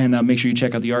 and make sure you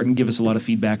check out the art and give us a lot of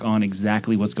feedback on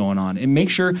exactly what's going on. And make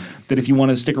sure that if you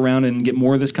want to stick around and get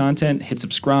more of this content, hit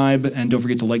subscribe, and don't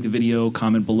forget to like the video,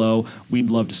 comment below. We'd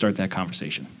love to start that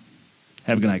conversation.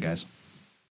 Have a good night, guys.